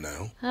than that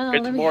now.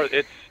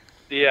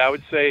 I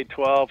would say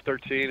 12,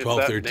 13.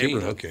 12, 13,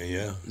 okay,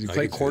 yeah. Does he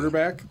play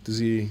quarterback? Does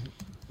he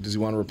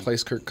want to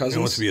replace Kirk Cousins? He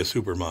wants to be a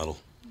supermodel.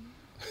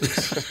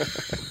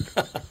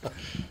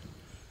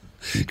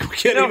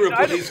 Can he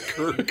replace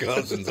Kirk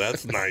Cousins?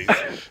 That's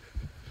nice.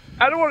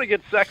 I don't want to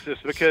get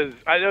sexist because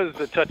I know this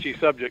is a touchy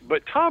subject,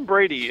 but Tom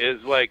Brady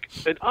is like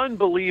an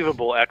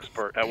unbelievable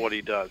expert at what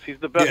he does. He's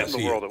the best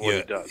in the world at what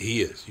he does.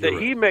 He is. That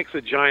he makes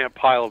a giant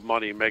pile of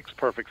money makes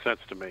perfect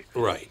sense to me.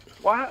 Right.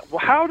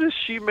 How does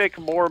she make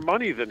more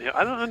money than him?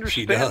 I don't understand.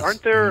 She does.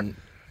 Aren't there?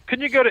 Can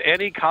you go to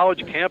any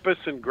college campus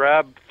and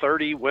grab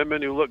 30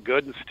 women who look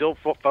good and still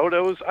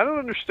photos? I don't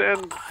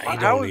understand. I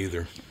don't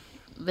either.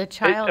 The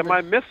child. Am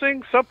I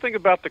missing something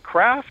about the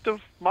craft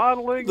of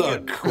modeling?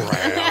 The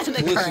craft. Listen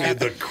to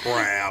the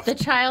craft. The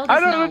child is I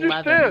don't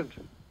understand.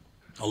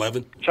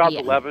 11? Child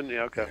 11?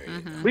 Yeah, okay.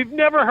 Mm-hmm. We've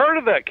never heard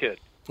of that kid.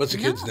 What's the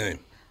kid's name?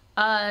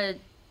 The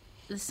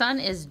son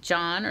is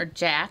John or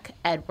Jack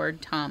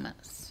Edward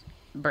Thomas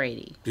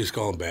Brady. Just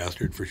call him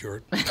Bastard for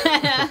short.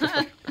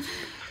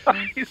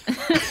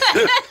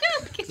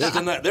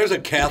 There's a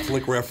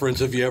Catholic reference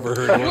if you ever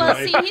heard one. Well,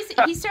 see,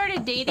 he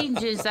started dating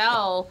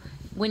Gisele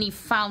when he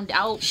found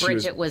out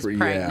Bridget was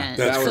pregnant.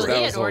 Yeah, so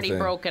they had already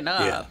broken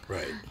up. Yeah,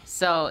 right.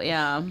 So,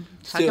 yeah.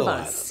 Talk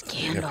about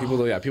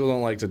scandal. Yeah, people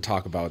don't like to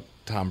talk about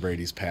Tom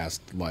Brady's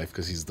past life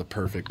because he's the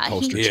perfect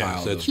poster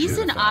child. He's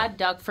an odd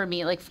duck for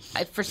me. Like,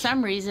 for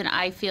some reason,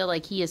 I feel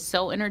like he is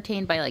so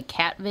entertained by, like,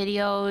 cat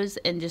videos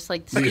and just,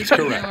 like, stupid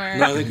humor.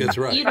 No, I think that's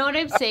right. You know what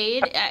I'm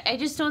saying? I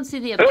just don't see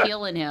the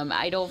appeal in him.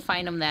 I don't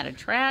find him that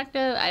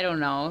attractive. I don't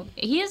know.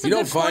 He is. You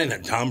don't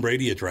find Tom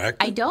Brady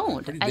attractive? I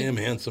don't. Pretty damn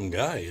handsome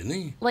guy, isn't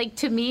he? Like,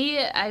 to me,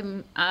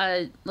 I'm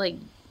like,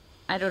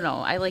 I don't know.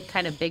 I like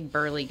kind of big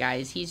burly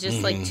guys. He's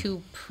just like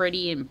too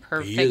pretty and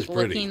perfect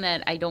looking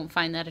that I don't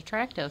find that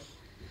attractive.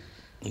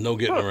 No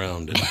getting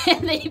around it.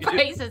 And then he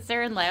probably sits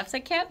there and laughs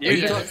at cat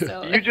videos.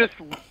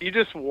 You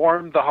just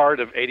warmed the heart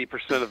of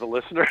 80% of the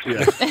listeners.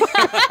 Yeah.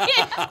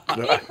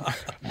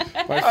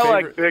 I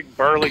like big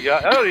burly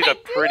guys. I don't need a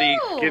pretty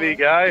skinny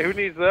guy. Who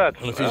needs that?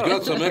 And if he's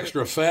got some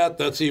extra fat,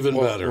 that's even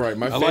better. Right.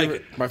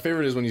 My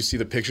favorite is when you see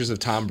the pictures of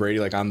Tom Brady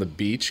like on the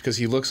beach because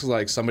he looks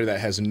like somebody that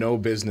has no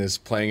business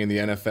playing in the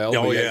NFL.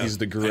 Oh, but yet he's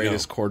the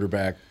greatest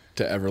quarterback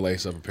to ever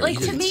lace up a pair of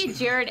to me,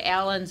 Jared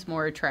Allen's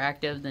more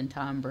attractive than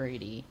Tom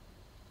Brady.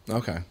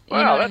 Okay. You know what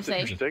I'm that's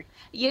saying? interesting.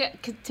 Yeah,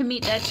 to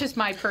me, that's just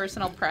my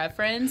personal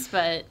preference,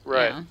 but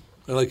right.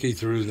 I like he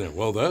threw in there.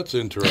 Well, that's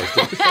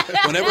interesting.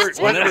 whenever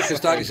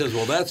Kostaki says,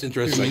 "Well, that's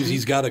interesting," means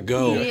he's got to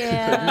go.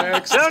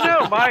 Yeah.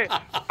 No.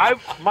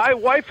 My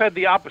wife had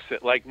the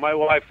opposite. Like my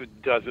wife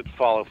doesn't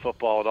follow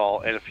football at all.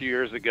 And a few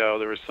years ago,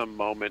 there was some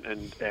moment,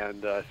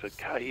 and I said,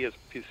 "God, he's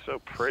so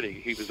pretty."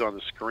 He was on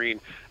the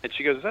screen, and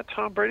she goes, "Is that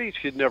Tom Brady?"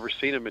 She'd never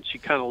seen him, and she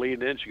kind of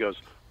leaned in. She goes,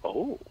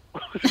 "Oh."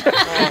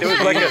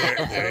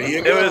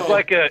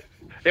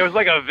 It It was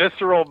like a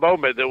visceral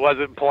moment that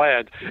wasn't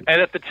planned.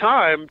 And at the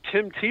time,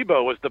 Tim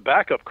Tebow was the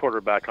backup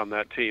quarterback on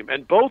that team,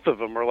 and both of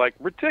them are like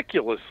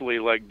ridiculously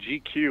like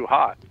GQ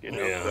hot, you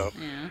know. Yeah. So.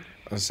 Yeah.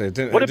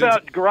 What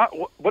about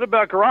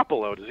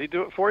Garoppolo? Does he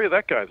do it for you?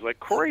 That guy's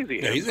like crazy.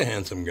 Yeah, he's a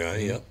handsome guy.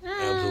 Yeah,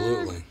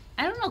 absolutely.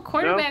 I don't know.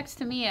 Quarterbacks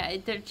to me,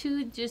 they're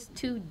too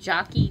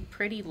jockey,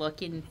 pretty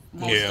looking.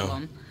 Most of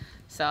them.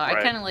 So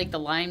I kind of like the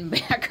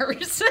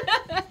linebackers.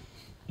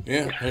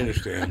 Yeah, I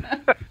understand.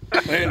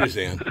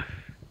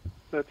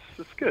 That's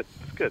good.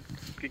 It's good.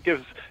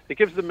 It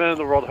gives the men in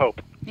the world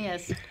hope.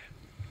 Yes.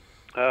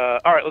 All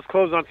right, let's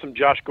close on some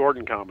Josh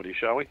Gordon comedy,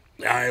 shall we?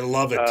 I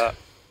love it.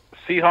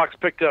 Seahawks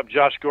picked up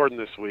Josh Gordon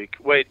this week.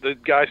 Wait, the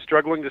guy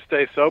struggling to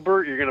stay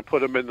sober? You're going to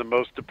put him in the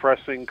most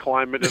depressing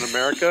climate in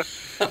America?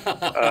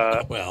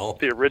 Well,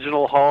 the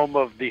original home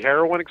of the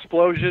heroin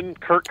explosion,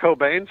 Kurt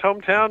Cobain's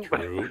hometown?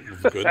 True.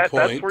 Good point.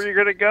 That's where you're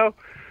going to go?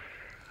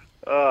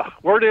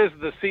 Word is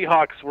the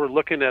Seahawks were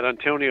looking at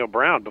Antonio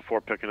Brown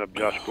before picking up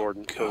Josh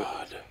Gordon. So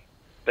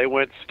they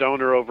went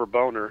stoner over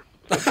boner.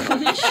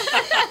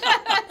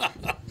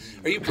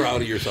 Are you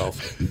proud of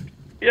yourself?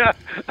 Yeah,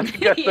 I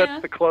guess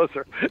that's the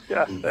closer.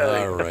 Yeah.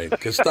 All right.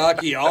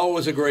 Kostaki,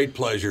 always a great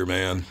pleasure,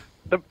 man.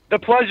 The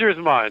pleasure is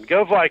mine.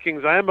 Go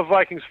Vikings. I am a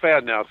Vikings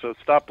fan now, so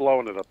stop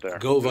blowing it up there.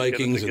 Go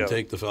Vikings and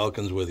take the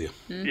Falcons with you.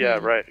 Mm-hmm. Yeah,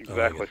 right.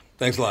 Exactly.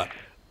 Thanks a lot.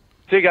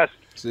 See you guys.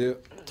 See you.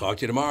 Talk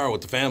to you tomorrow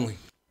with the family.